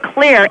beginning to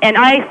clear, and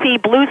I see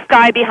blue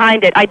sky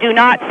behind it. I do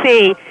not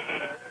see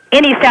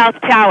any South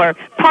Tower.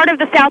 Part of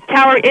the South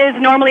Tower is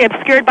normally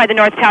obscured by the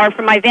North Tower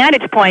from my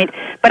vantage point,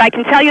 but I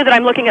can tell you that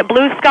I'm looking at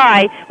blue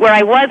sky where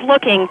I was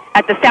looking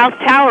at the South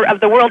Tower of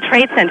the World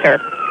Trade Center.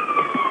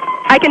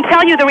 I can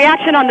tell you the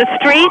reaction on the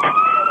street.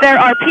 There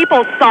are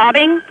people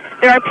sobbing.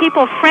 There are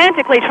people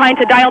frantically trying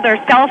to dial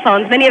their cell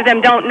phones. Many of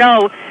them don't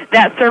know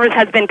that service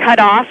has been cut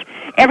off.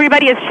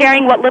 Everybody is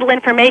sharing what little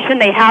information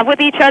they have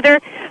with each other.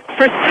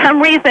 For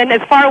some reason,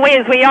 as far away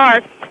as we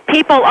are,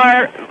 people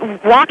are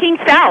walking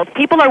south.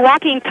 People are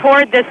walking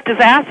toward this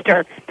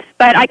disaster.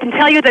 But I can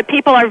tell you that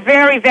people are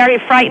very, very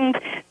frightened.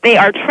 They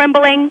are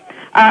trembling.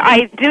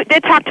 I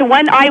did talk to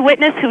one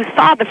eyewitness who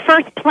saw the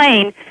first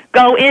plane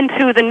go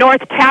into the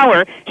North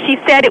Tower. She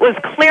said it was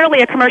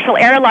clearly a commercial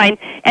airline,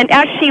 and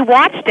as she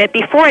watched it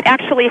before it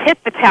actually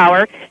hit the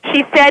tower,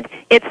 she said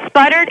it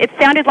sputtered. It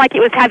sounded like it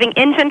was having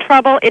engine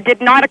trouble. It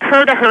did not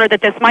occur to her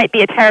that this might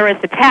be a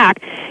terrorist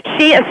attack.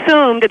 She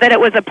assumed that it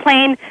was a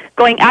plane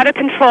going out of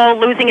control,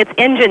 losing its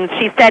engines.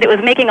 She said it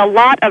was making a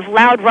lot of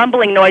loud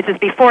rumbling noises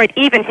before it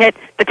even hit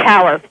the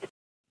tower.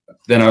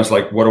 Then I was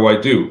like, what do I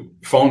do?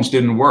 Phones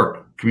didn't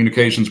work.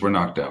 Communications were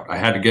knocked out. I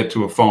had to get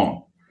to a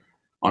phone.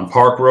 On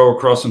Park Row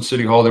across from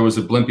City Hall, there was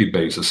a Blimpie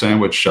base, a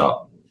sandwich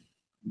shop.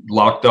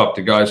 Locked up.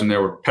 The guys in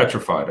there were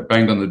petrified. I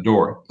banged on the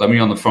door. Let me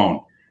on the phone.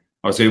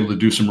 I was able to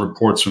do some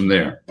reports from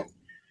there.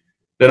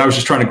 Then I was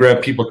just trying to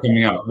grab people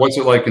coming out. What's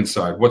it like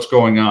inside? What's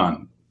going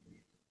on?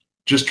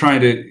 Just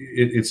trying to,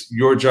 it's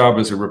your job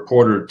as a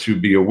reporter to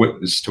be a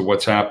witness to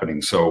what's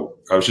happening. So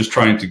I was just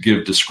trying to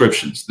give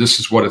descriptions. This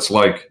is what it's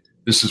like.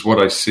 This is what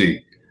I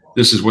see.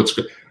 This is what's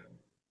good.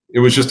 It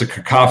was just a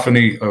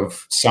cacophony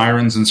of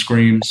sirens and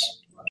screams.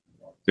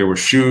 There were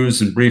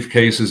shoes and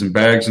briefcases and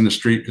bags in the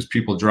street because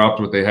people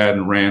dropped what they had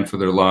and ran for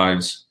their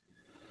lives.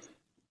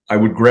 I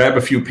would grab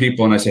a few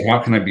people and I say, how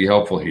can I be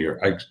helpful here?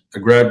 I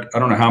grabbed, I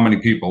don't know how many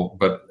people,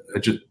 but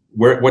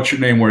what's your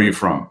name? Where are you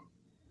from?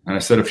 And I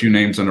said a few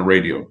names on the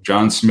radio.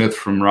 John Smith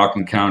from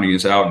Rockland County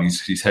is out and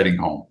he's heading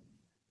home.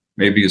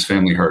 Maybe his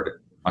family heard it.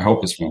 I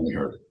hope his family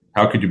heard it.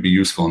 How could you be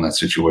useful in that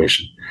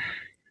situation?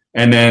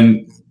 And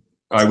then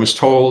I was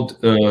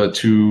told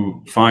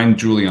to find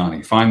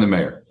Giuliani, find the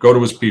mayor, go to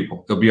his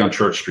people. They'll be on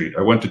Church Street.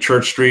 I went to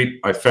Church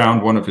Street. I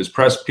found one of his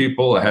press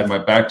people. I had my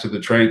back to the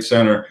Trade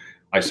Center.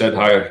 I said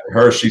hi to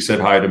her. She said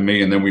hi to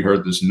me. And then we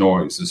heard this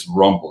noise, this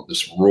rumble,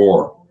 this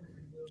roar,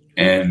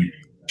 and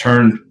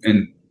turned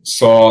and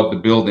saw the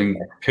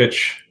building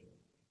pitch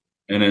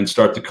and then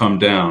start to come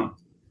down.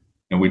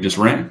 And we just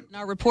ran.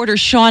 Our reporter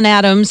Sean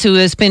Adams, who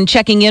has been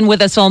checking in with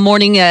us all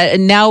morning,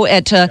 now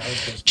at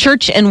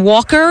Church and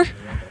Walker.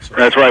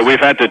 That's right. We've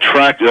had to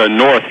track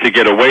north to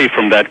get away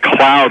from that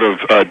cloud of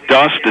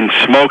dust and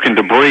smoke and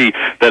debris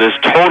that has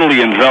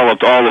totally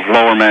enveloped all of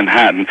Lower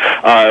Manhattan.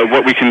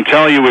 What we can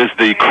tell you is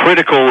the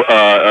critical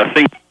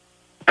thing.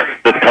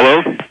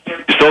 Hello?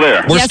 You still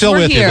there? We're still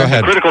with you. Go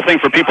ahead. The critical thing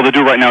for people to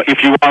do right now,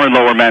 if you are in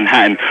Lower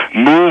Manhattan,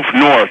 move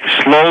north,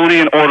 slowly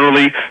and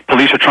orderly.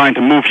 Police are trying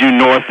to move you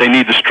north. They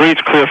need the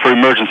streets clear for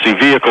emergency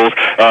vehicles.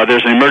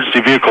 There's an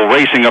emergency vehicle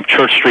racing up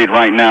Church Street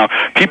right now.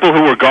 People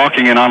who are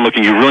gawking and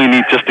onlooking, you really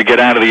need just to get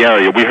out of the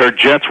area. We heard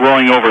jets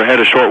roaring overhead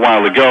a short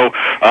while ago.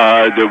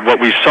 What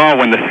we saw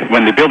when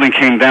the building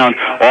came down,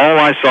 all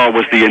I saw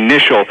was the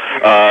initial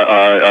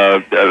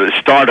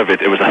start of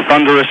it. It was a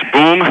thunderous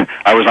boom.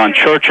 I was on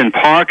Church and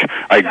Park.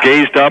 I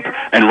gazed up,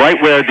 and right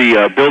where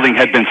the building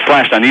had been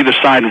slashed on either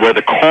side and where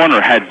the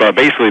corner had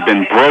basically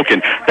been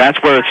broken,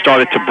 that's where it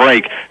started to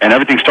break, and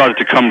everything started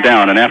to come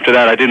down. And after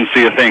that, I didn't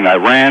see a thing. I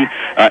ran.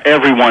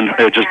 Everyone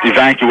just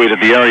evacuated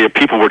the area.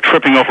 People were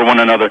tripping over one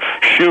another.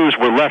 Shoes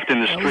were left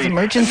in the street.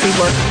 Emergency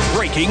work.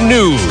 Breaking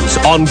news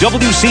on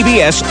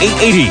WCBS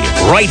 880,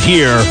 right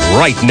here,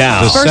 right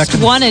now. The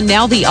first one and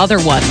now the other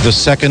one. The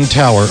second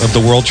tower of the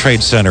World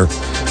Trade Center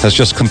has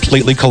just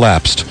completely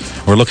collapsed.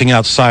 We're looking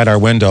outside our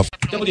window.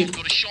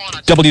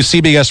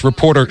 WCBS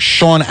reporter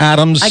Sean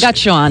Adams. I got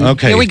Sean.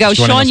 Okay. Here we go.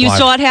 Sean, you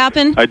saw it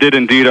happen? I did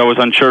indeed. I was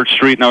on Church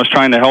Street, and I was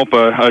trying to help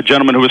a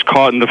gentleman who was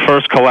caught in the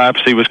first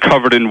collapse. He was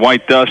covered in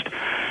white dust.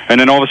 And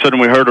then all of a sudden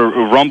we heard a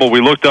rumble.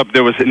 We looked up.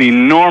 There was an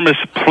enormous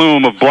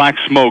plume of black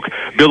smoke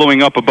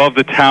billowing up above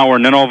the tower.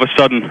 And then all of a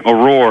sudden a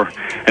roar.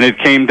 And it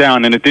came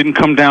down. And it didn't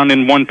come down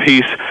in one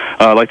piece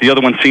like the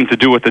other one seemed to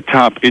do at the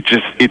top. It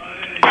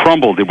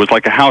crumbled. It was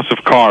like a house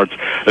of cards.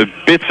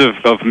 Bits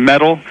of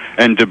metal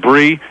and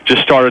debris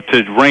just started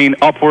to rain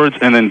upwards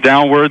and then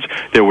downwards.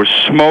 There was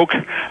smoke,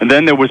 and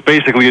then there was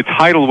basically a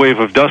tidal wave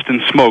of dust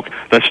and smoke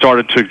that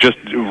started to just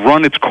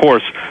run its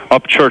course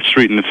up Church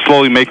Street, and it's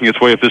slowly making its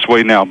way up this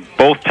way now.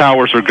 Both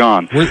towers are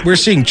gone. We're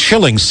seeing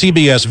chilling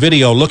CBS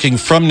video looking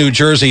from New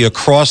Jersey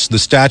across the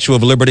Statue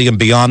of Liberty and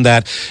beyond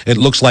that. It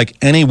looks like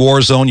any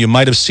war zone you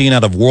might have seen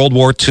out of World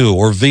War II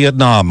or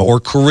Vietnam or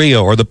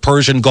Korea or the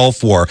Persian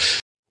Gulf War.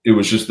 It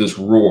was just this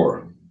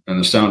roar and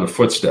the sound of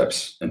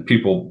footsteps and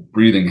people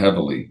breathing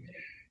heavily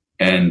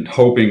and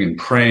hoping and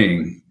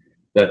praying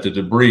that the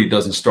debris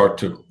doesn't start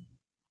to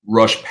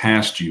rush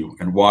past you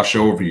and wash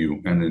over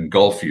you and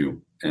engulf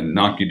you and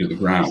knock you to the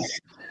ground.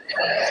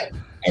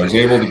 I was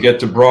able to get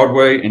to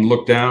Broadway and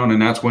look down,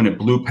 and that's when it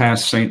blew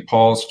past St.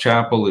 Paul's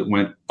Chapel. It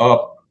went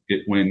up.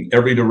 It went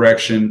every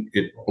direction.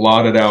 It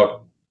blotted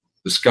out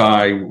the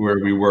sky where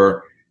we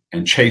were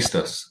and chased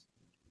us.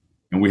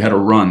 And we had to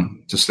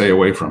run to stay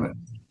away from it.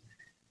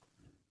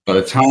 By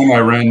the time I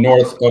ran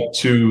north up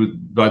to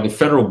by the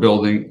Federal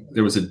Building,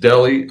 there was a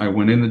deli. I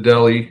went in the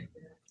deli,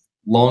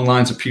 long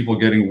lines of people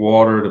getting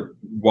water to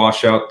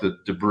wash out the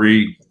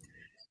debris.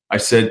 I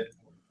said,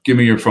 give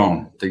me your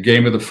phone. They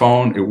gave me the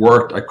phone. It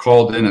worked. I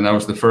called in, and that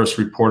was the first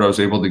report I was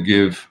able to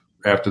give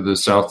after the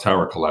South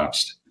Tower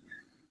collapsed.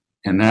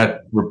 And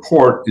that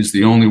report is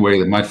the only way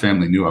that my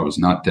family knew I was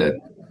not dead,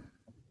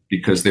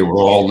 because they were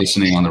all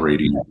listening on the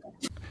radio.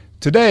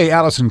 Today,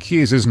 Allison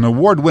Keyes is an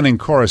award-winning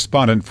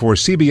correspondent for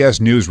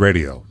CBS News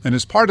Radio and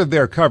is part of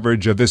their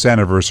coverage of this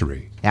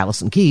anniversary.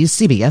 Allison Keyes,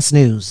 CBS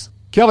News.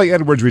 Kelly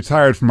Edwards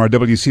retired from our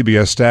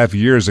WCBS staff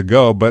years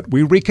ago, but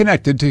we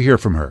reconnected to hear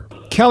from her.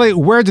 Kelly,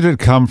 where did it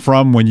come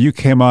from when you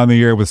came on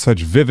the air with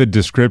such vivid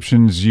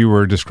descriptions? You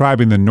were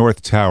describing the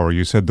North Tower.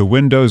 You said the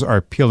windows are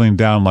peeling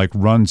down like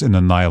runs in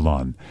a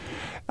nylon.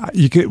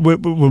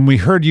 When we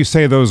heard you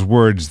say those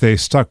words, they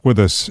stuck with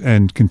us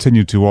and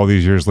continue to all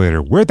these years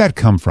later. Where'd that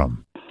come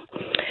from?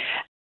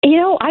 You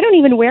know, I don't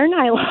even wear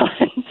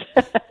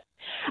nylons.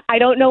 I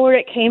don't know where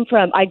it came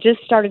from. I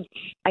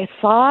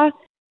saw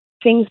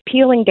things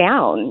peeling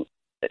down,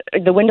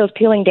 the windows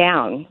peeling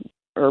down,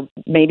 or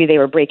maybe they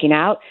were breaking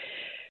out,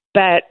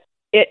 but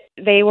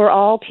they were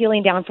all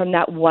peeling down from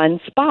that one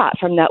spot,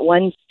 from that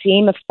one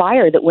seam of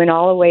fire that went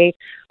all the way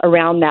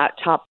around that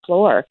top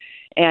floor.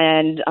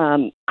 And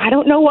I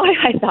don't know why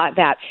I thought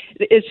that.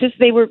 It's just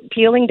they were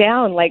peeling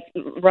down like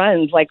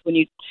runs, like when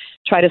you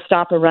try to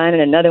stop a run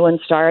and another one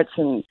starts.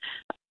 And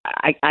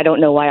I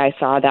don't know why I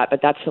saw that, but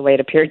that's the way it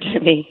appeared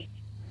to me.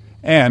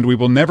 And we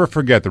will never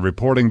forget the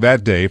reporting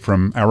that day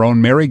from our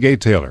own Mary Gay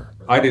Taylor.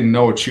 I didn't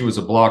know it. She was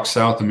a block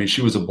south of me.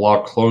 She was a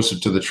block closer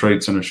to the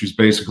Trade Center. She's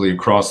basically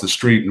across the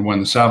street. And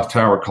when the South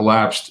Tower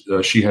collapsed,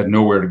 she had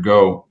nowhere to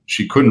go.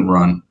 She couldn't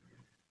run.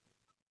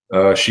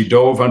 She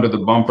dove under the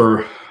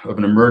bumper of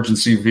an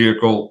emergency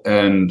vehicle,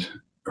 and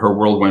her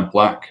world went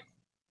black.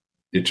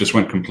 It just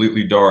went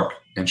completely dark,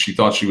 and she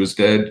thought she was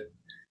dead.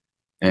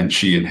 And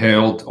she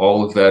inhaled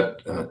all of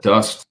that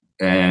dust,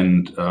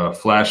 and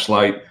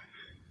flashlight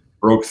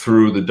broke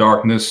through the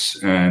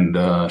darkness, and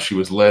she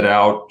was led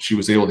out. She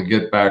was able to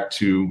get back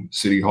to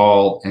City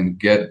Hall and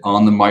get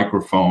on the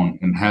microphone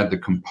and had the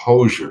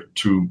composure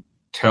to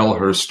tell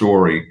her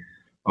story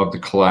of the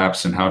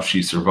collapse and how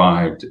she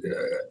survived.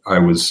 I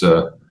was,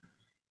 to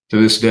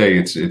this day,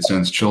 it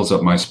sends chills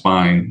up my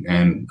spine,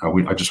 and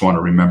I just want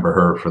to remember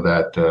her for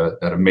that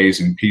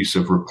amazing piece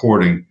of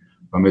reporting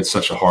amid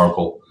such a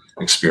horrible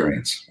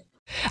experience.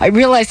 I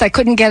realized I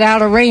couldn't get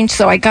out of range,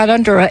 so I got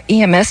under an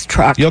EMS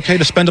truck. You okay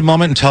to spend a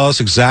moment and tell us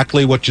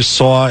exactly what you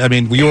saw? I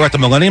mean, you were at the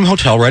Millennium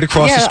Hotel right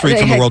across the street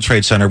from the World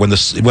Trade Center when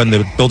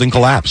the building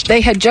collapsed. They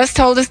had just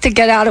told us to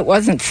get out. It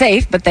wasn't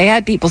safe, but they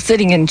had people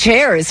sitting in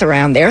chairs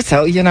around there,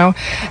 so, you know.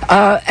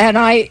 And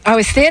I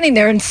was standing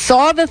there and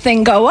saw the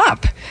thing go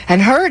up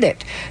and heard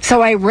it.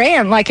 So I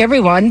ran like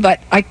everyone,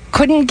 but I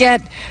couldn't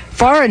get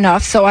far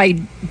enough, so I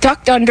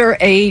ducked under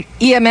a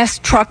EMS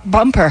truck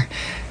bumper.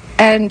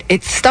 And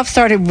stuff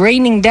started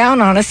raining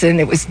down on us, and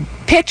it was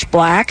pitch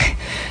black.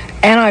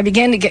 And I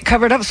began to get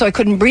covered up, so I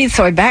couldn't breathe.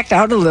 So I backed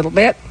out a little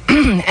bit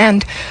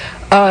and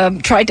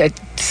tried to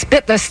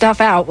spit the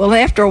stuff out. Well,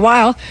 after a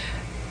while,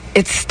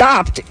 it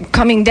stopped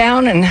coming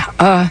down, and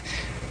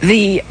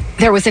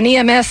there was an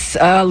EMS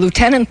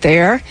lieutenant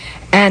there,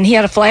 and he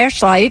had a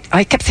flashlight.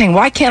 I kept saying,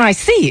 "Why can't I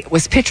see?" It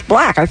was pitch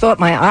black. I thought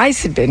my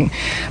eyes had been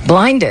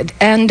blinded,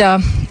 and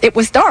it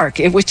was dark.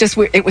 It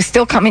was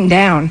still coming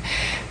down.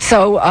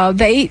 So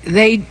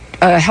they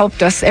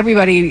helped us.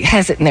 Everybody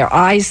has it in their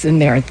eyes, in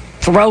their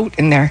throat,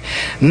 in their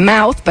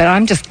mouth. But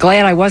I'm just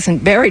glad I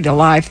wasn't buried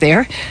alive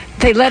there.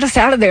 They let us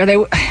out of there. They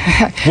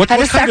had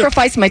to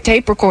sacrifice my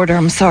tape recorder.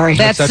 I'm sorry.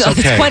 That's okay.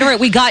 That's quite all right.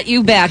 We got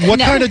you back. What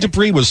kind of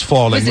debris was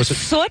falling? Was it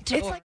soot?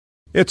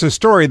 It's a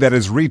story that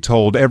is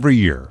retold every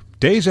year.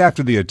 Days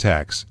after the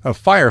attacks, a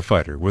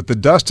firefighter with the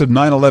dust of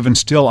 9/11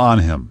 still on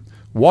him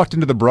walked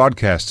into the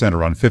broadcast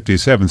center on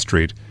 57th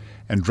Street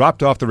and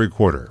dropped off the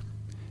recorder,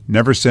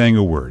 never saying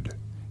a word.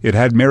 It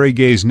had Mary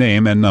Gay's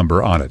name and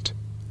number on it.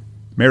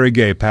 Mary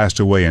Gay passed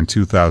away in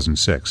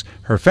 2006.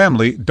 Her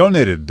family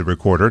donated the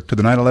recorder to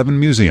the 9/11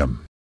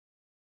 Museum.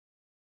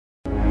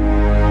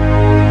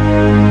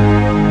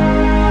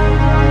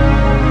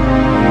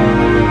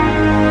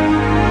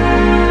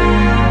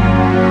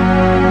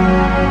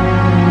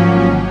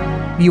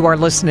 You are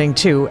listening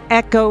to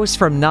Echoes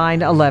from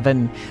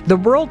 9/11, the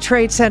World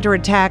Trade Center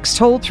attacks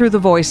told through the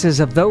voices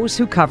of those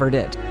who covered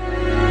it.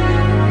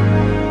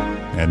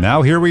 And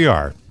now here we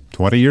are,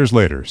 20 years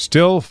later,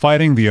 still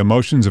fighting the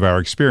emotions of our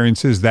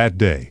experiences that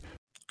day.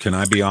 Can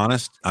I be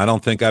honest? I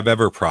don't think I've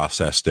ever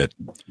processed it.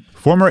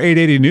 Former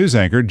 880 News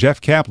anchor Jeff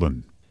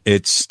Kaplan.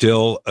 It's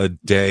still a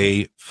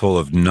day full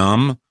of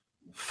numb,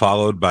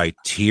 followed by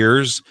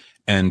tears.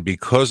 And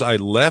because I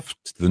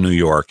left the New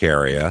York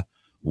area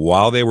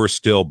while they were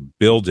still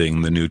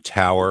building the new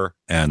tower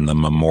and the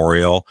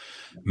memorial,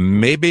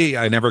 maybe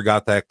I never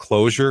got that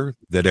closure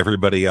that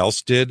everybody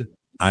else did.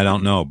 I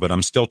don't know, but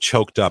I'm still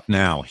choked up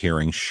now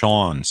hearing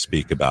Sean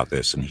speak about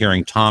this and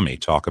hearing Tommy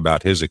talk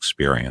about his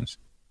experience.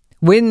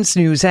 WINS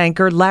News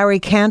anchor Larry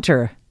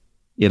Cantor.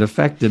 It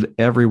affected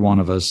every one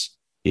of us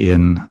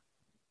in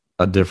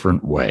a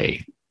different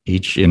way,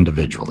 each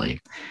individually.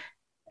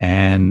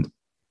 And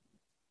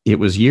it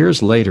was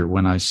years later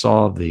when I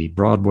saw the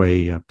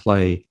Broadway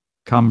play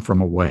Come From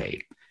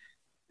Away.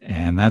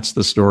 And that's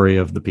the story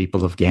of the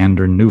people of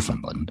Gander,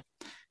 Newfoundland.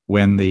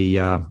 When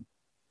the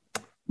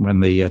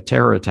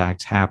terror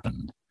attacks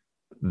happened,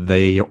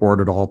 they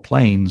ordered all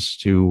planes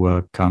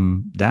to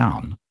come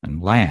down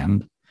and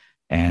land,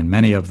 and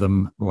many of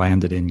them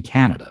landed in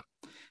Canada.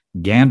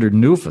 Gander,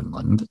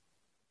 Newfoundland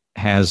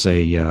has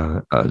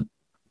a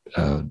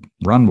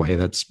runway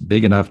that's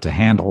big enough to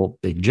handle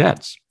big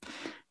jets.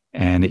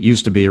 And it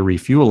used to be a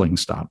refueling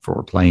stop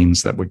for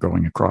planes that were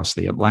going across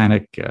the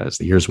Atlantic. As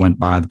the years went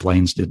by, the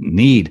planes didn't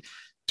need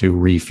to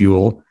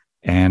refuel.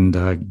 And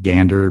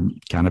Gander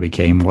kind of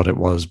became what it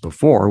was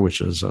before,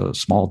 which is a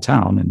small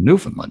town in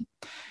Newfoundland.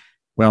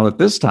 Well, at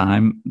this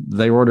time,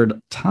 they ordered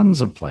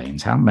tons of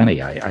planes. How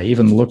many? I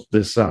even looked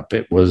this up.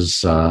 It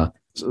was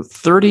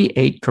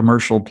 38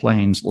 commercial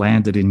planes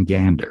landed in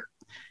Gander.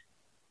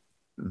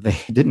 They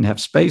didn't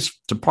have space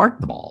to park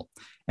them all.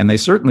 And they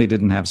certainly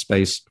didn't have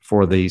space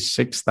for the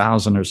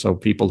 6,000 or so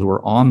people who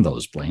were on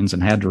those planes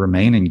and had to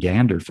remain in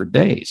Gander for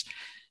days.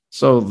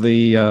 So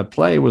the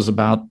play was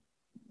about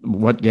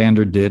what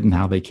Gander did and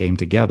how they came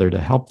together to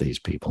help these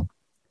people.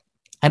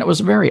 And it was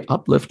a very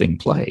uplifting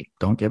play,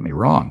 don't get me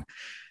wrong.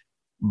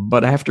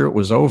 But after it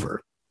was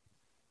over,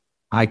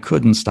 I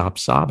couldn't stop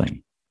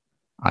sobbing.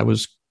 I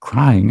was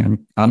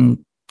crying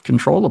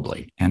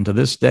controllably. And to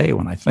this day,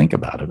 when I think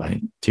about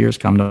it, tears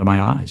come to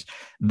my eyes.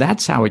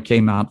 That's how it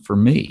came out for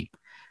me.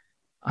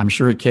 I'm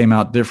sure it came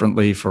out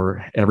differently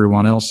for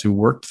everyone else who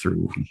worked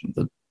through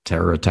the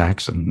terror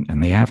attacks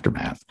and the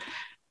aftermath.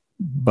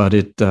 But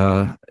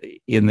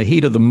in the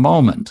heat of the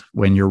moment,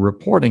 when you're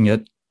reporting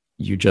it,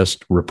 you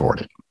just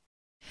report it.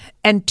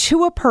 And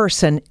to a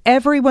person,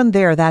 everyone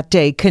there that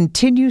day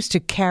continues to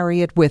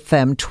carry it with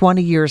them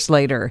 20 years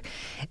later.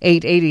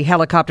 880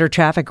 helicopter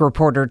traffic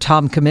reporter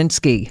Tom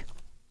Kaminsky.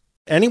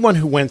 Anyone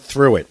who went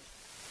through it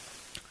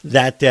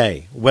that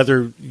day,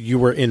 whether you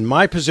were in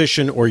my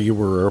position or you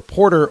were a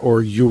reporter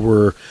or you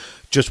were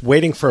just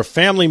waiting for a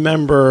family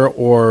member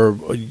or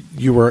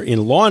you were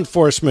in law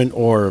enforcement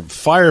or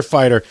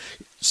firefighter,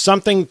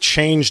 something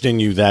changed in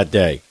you that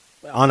day.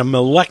 On a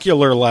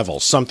molecular level,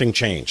 something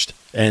changed.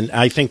 And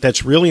I think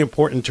that's really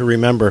important to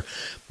remember,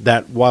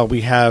 that while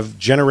we have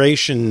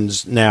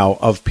generations now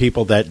of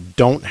people that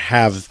don't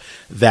have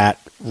that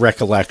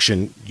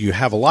recollection, you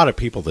have a lot of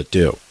people that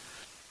do.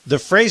 The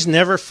phrase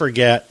never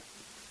forget,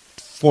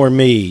 for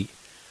me,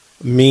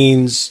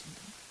 means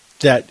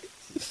that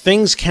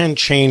things can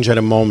change at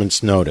a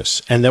moment's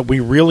notice and that we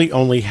really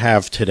only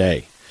have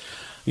today.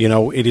 You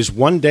know, it is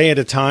one day at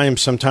a time.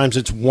 Sometimes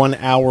it's 1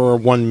 hour or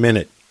 1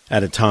 minute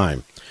at a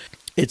time.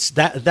 It's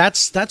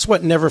that's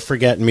what never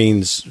forget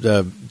means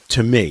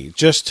to me.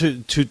 Just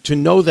to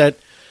know that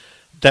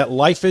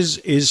life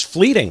is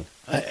fleeting.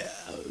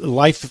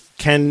 Life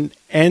can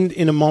end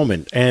in a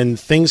moment, and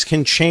things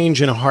can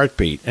change in a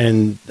heartbeat.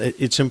 And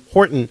it's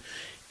important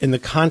in the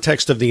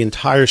context of the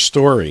entire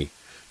story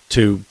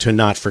to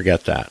not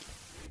forget that.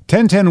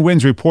 1010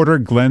 Wins reporter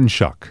Glenn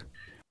Schuck.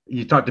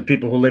 You talk to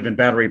people who live in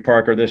Battery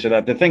Park or this or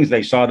that, the things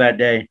they saw that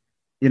day,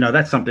 you know,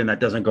 that's something that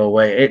doesn't go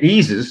away. It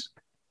eases,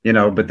 you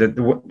know, but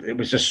it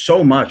was just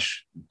so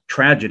much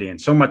tragedy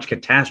and so much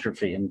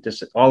catastrophe and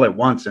just all at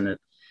once. And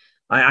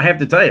I have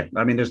to tell you,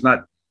 I mean,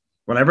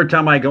 whenever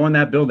time I go in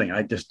that building,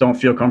 I just don't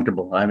feel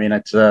comfortable. I mean,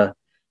 it's a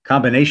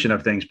combination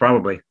of things,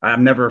 probably.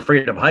 I'm never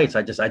afraid of heights.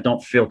 I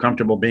don't feel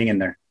comfortable being in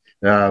there.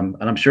 And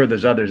I'm sure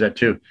there's others that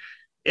too,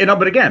 you know,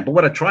 but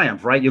what a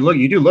triumph, right?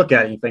 You do look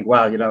at it and you think,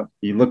 wow, you know,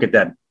 you look at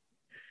that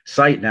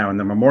site now in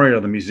the memorial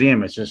of the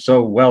museum, it's just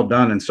so well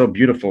done and so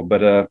beautiful.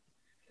 But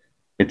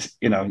it's,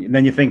 you know, and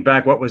then you think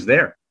back what was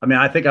there. I mean,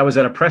 I think I was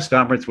at a press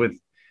conference with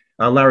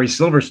Larry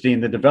Silverstein,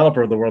 the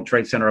developer of the World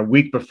Trade Center, a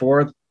week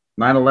before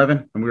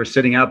 9/11, and we were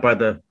sitting out by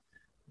the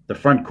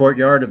front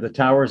courtyard of the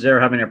towers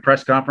there having a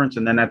press conference,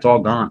 and then that's all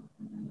gone,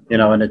 you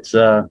know. And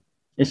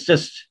it's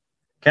just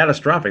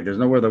catastrophic. There's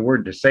no other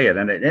word to say it,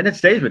 and it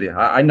stays with you.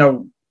 I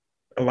know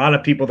a lot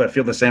of people that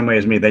feel the same way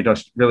as me. They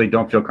just really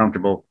don't feel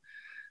comfortable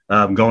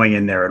going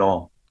in there at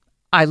all.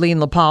 Eileen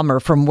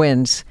LaPalmer from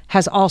WINS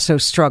has also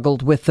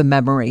struggled with the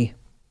memory.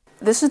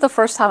 This is the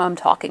first time I'm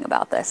talking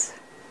about this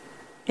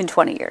in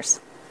 20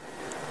 years.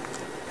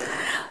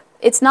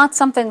 It's not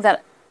something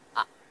that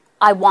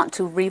I want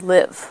to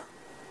relive,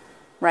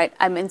 right?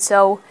 I mean,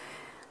 so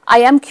I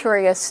am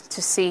curious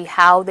to see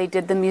how they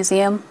did the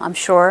museum. I'm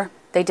sure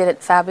they did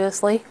it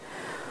fabulously.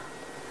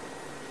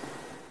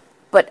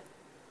 But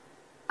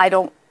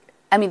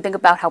think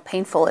about how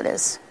painful it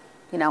is.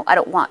 You know, I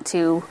don't want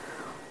to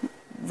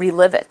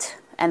relive it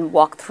and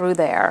walk through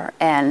there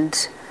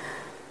and,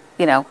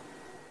 you know,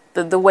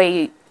 the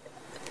way,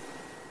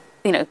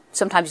 you know,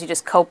 sometimes you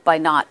just cope by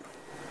not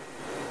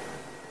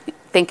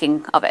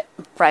thinking of it,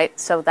 right?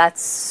 So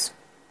that's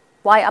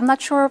why I'm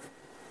not sure if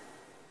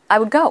I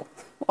would go,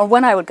 or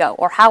when I would go,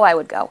 or how I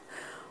would go,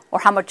 or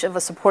how much of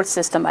a support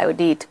system I would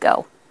need to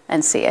go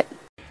and see it.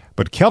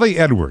 But Kelly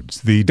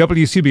Edwards, the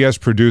WCBS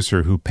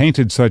producer who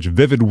painted such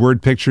vivid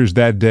word pictures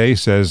that day,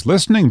 says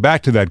listening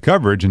back to that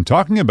coverage and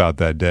talking about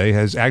that day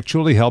has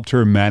actually helped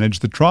her manage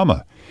the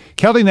trauma.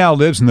 Kelly now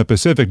lives in the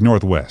Pacific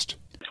Northwest.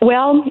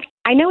 Well,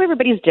 I know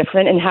everybody's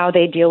different in how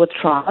they deal with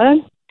trauma,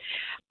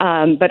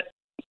 but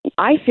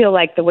I feel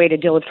like the way to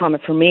deal with trauma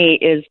for me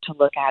is to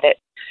look at it.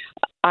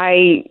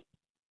 I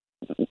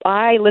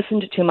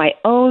listened to my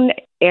own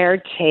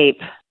air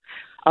tape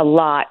a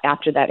lot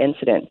after that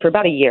incident for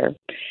about a year.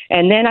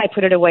 And then I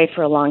put it away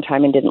for a long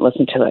time and didn't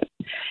listen to it.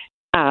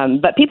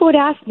 But people would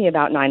ask me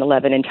about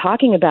 9/11, and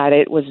talking about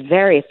it was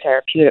very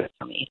therapeutic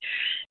for me.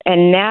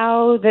 And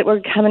now that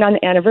we're coming on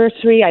the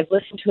anniversary, I've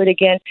listened to it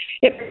again.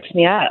 It breaks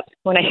me up.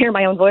 When I hear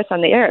my own voice on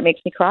the air, it makes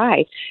me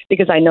cry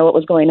because I know what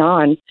was going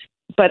on.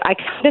 But I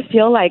kind of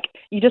feel like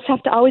you just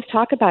have to always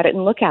talk about it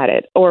and look at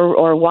it,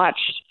 or watch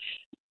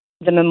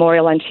the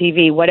memorial on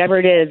TV. Whatever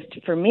it is,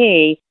 for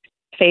me,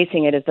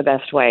 facing it is the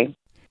best way.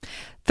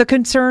 The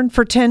concern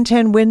for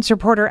 1010 WINS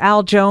reporter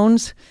Al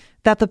Jones,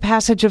 that the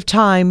passage of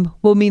time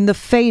will mean the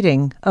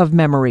fading of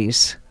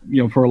memories.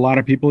 You know, for a lot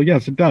of people,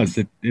 yes, it does.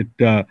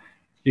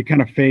 It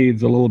kind of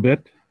fades a little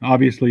bit.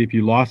 Obviously, if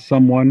you lost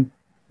someone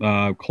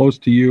close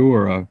to you,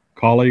 or a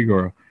colleague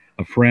or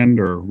a friend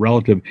or a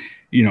relative,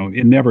 you know,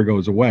 it never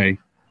goes away.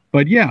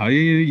 But yeah,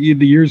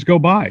 the years go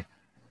by.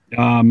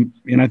 And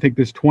I think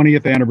this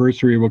 20th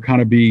anniversary will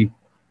kind of be,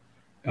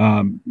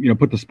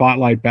 put the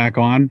spotlight back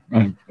on.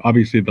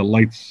 Obviously, the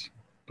lights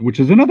which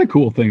is another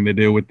cool thing they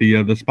do with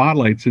the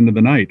spotlights into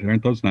the night.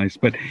 Aren't those nice?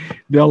 But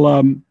they'll,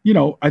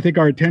 I think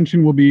our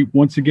attention will be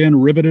once again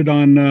riveted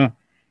on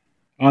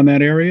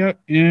that area,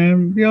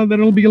 and that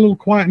it'll be a little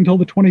quiet until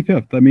the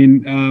 25th. I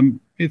mean,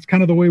 it's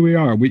kind of the way we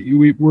are.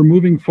 We're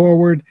moving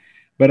forward,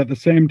 but at the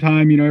same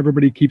time,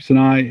 everybody keeps an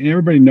eye. And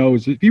everybody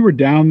knows if you were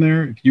down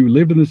there, if you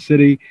lived in the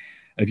city,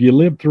 if you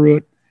lived through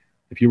it,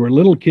 if you were a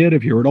little kid,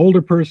 if you were an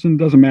older person,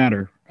 doesn't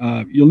matter.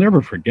 You'll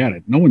never forget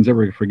it. No one's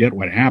ever going to forget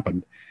what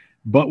happened.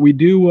 But we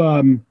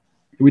do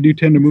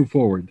tend to move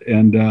forward.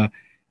 And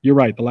you're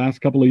right. The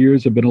last couple of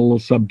years have been a little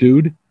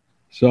subdued.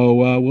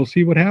 So we'll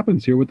see what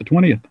happens here with the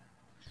 20th.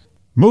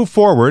 Move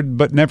forward,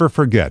 but never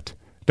forget.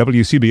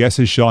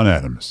 WCBS's Sean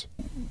Adams.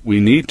 We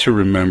need to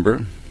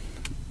remember,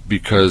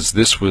 because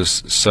this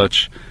was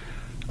such,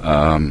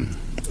 it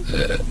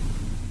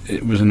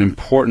was an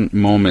important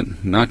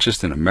moment, not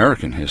just in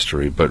American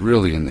history, but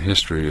really in the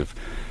history of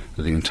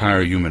the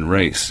entire human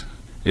race.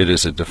 It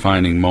is a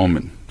defining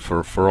moment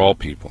for all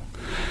people.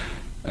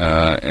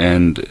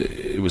 And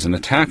it was an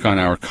attack on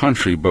our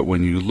country, but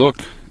when you look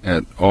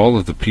at all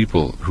of the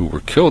people who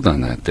were killed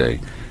on that day,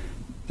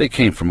 they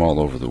came from all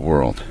over the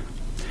world.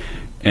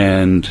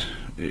 And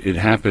it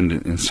happened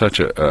in such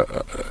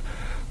a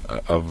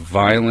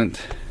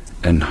violent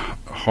and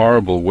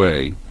horrible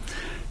way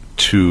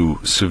to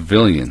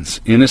civilians,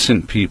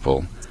 innocent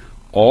people.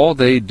 All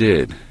they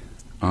did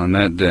on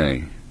that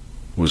day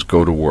was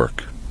go to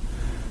work,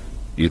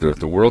 either at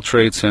the World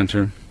Trade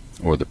Center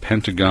or the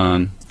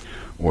Pentagon,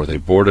 or they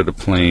boarded a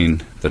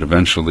plane that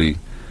eventually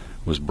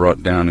was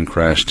brought down and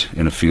crashed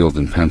in a field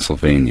in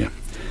Pennsylvania.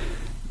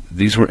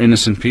 These were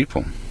innocent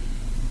people,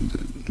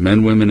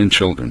 men, women, and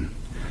children.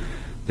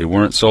 They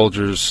weren't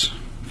soldiers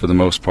for the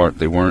most part.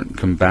 They weren't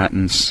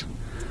combatants.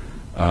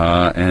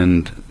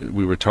 And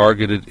we were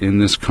targeted in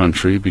this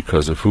country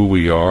because of who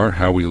we are,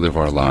 how we live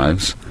our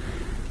lives.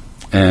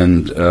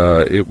 And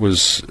it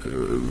was,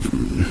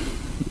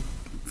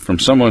 from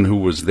someone who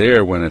was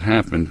there when it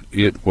happened,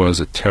 it was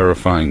a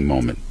terrifying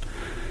moment.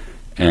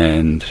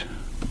 And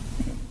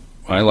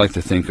I like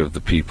to think of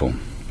the people.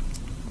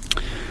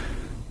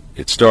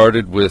 It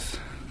started with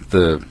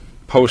the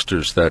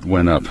posters that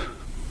went up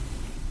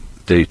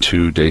day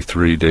 2, day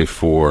 3, day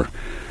 4,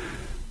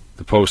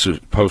 the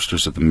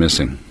posters of the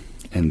missing.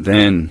 And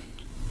then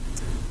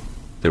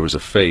there was a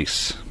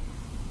face,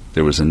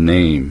 there was a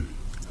name.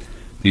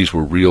 These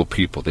were real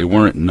people. They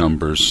weren't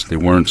numbers, they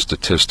weren't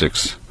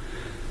statistics.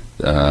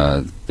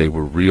 They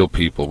were real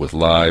people with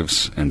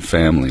lives and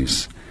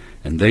families,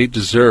 and they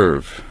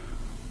deserve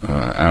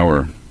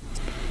our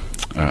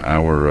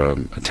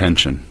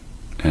attention,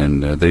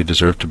 and they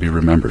deserve to be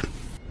remembered.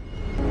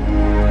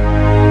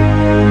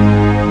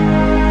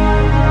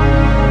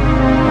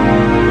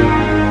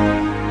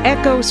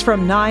 Echoes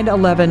from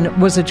 9/11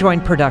 was a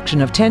joint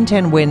production of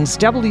 1010 Wins,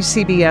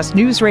 WCBS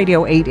News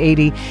Radio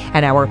 880,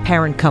 and our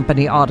parent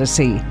company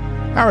Odyssey.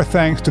 Our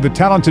thanks to the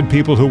talented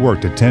people who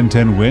worked at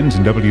 1010 Wins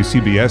and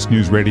WCBS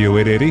News Radio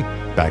 880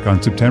 back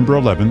on September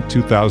 11,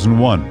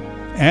 2001.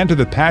 And to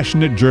the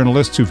passionate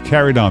journalists who've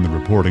carried on the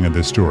reporting of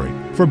this story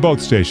for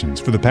both stations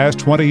for the past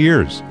 20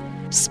 years.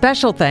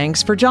 Special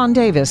thanks for John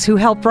Davis, who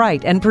helped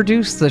write and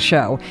produce the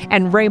show,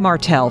 and Ray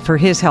Martell for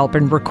his help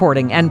in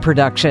recording and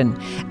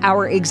production.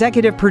 Our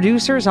executive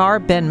producers are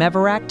Ben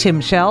Meverak,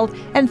 Tim Sheld,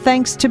 and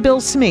thanks to Bill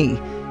Smee.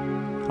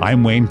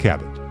 I'm Wayne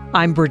Cabot.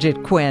 I'm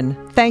Bridget Quinn.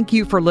 Thank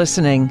you for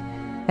listening,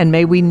 and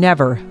may we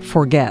never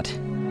forget.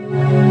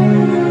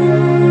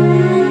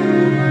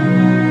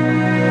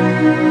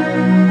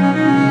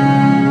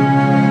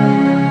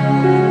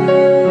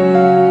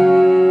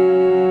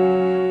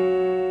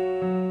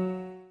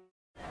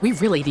 We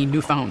really need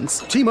new phones.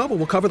 T-Mobile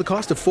will cover the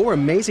cost of 4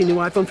 amazing new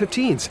iPhone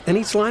 15s, and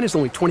each line is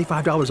only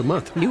 $25 a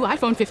month. New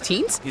iPhone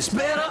 15s? It's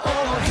better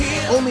over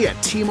here. Only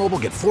at T-Mobile,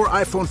 get 4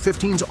 iPhone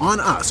 15s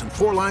on us and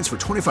 4 lines for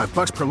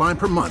 $25 per line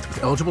per month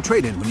with eligible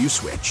trade-in when you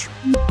switch.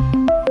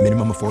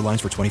 Minimum of 4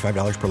 lines for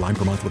 $25 per line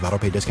per month with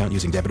autopay discount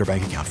using debit or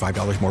bank account.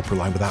 $5 more per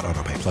line without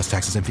autopay, plus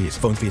taxes and fees.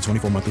 Phone fee at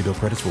 24 monthly bill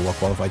credits for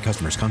well-qualified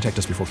customers. Contact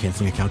us before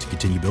canceling account to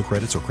continue bill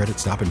credits or credit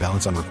stop and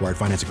balance on required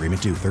finance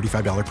agreement due.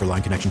 $35 per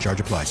line connection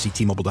charge applies. See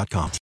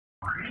T-Mobile.com.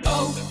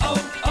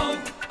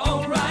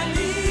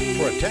 O'Reilly.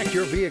 Protect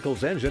your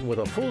vehicle's engine with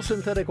a full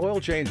synthetic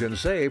oil change and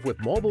save with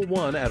Mobil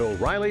 1 at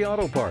O'Reilly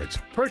Auto Parts.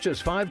 Purchase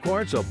 5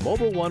 quarts of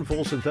Mobil 1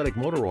 full synthetic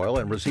motor oil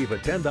and receive a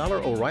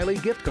 $10 O'Reilly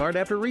gift card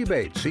after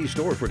rebate. See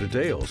store for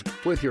details.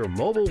 With your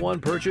Mobil 1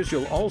 purchase,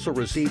 you'll also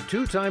receive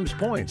 2 times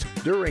points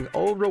during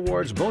O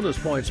Rewards Bonus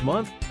Points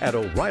Month at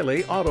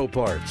O'Reilly Auto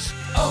Parts.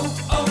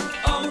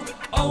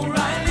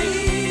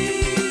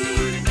 O'Reilly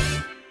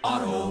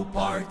Auto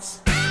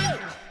Parts.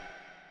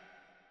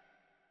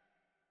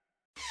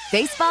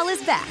 Baseball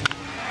is back,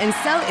 and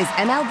so is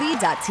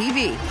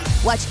MLB.tv.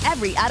 Watch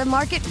every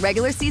out-of-market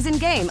regular season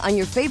game on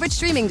your favorite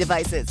streaming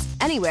devices,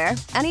 anywhere,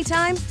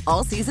 anytime,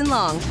 all season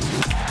long.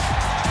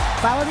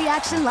 Follow the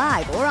action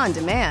live or on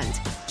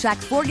demand. Track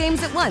 4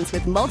 games at once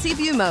with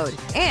multi-view mode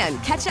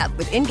and catch up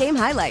with in-game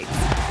highlights.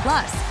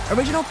 Plus,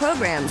 original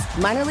programs,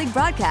 minor league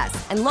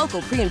broadcasts, and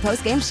local pre- and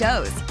post-game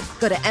shows.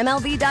 Go to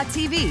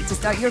MLB.tv to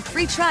start your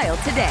free trial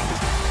today.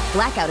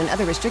 Blackout and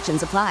other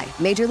restrictions apply.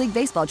 Major League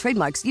Baseball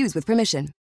trademarks used with permission.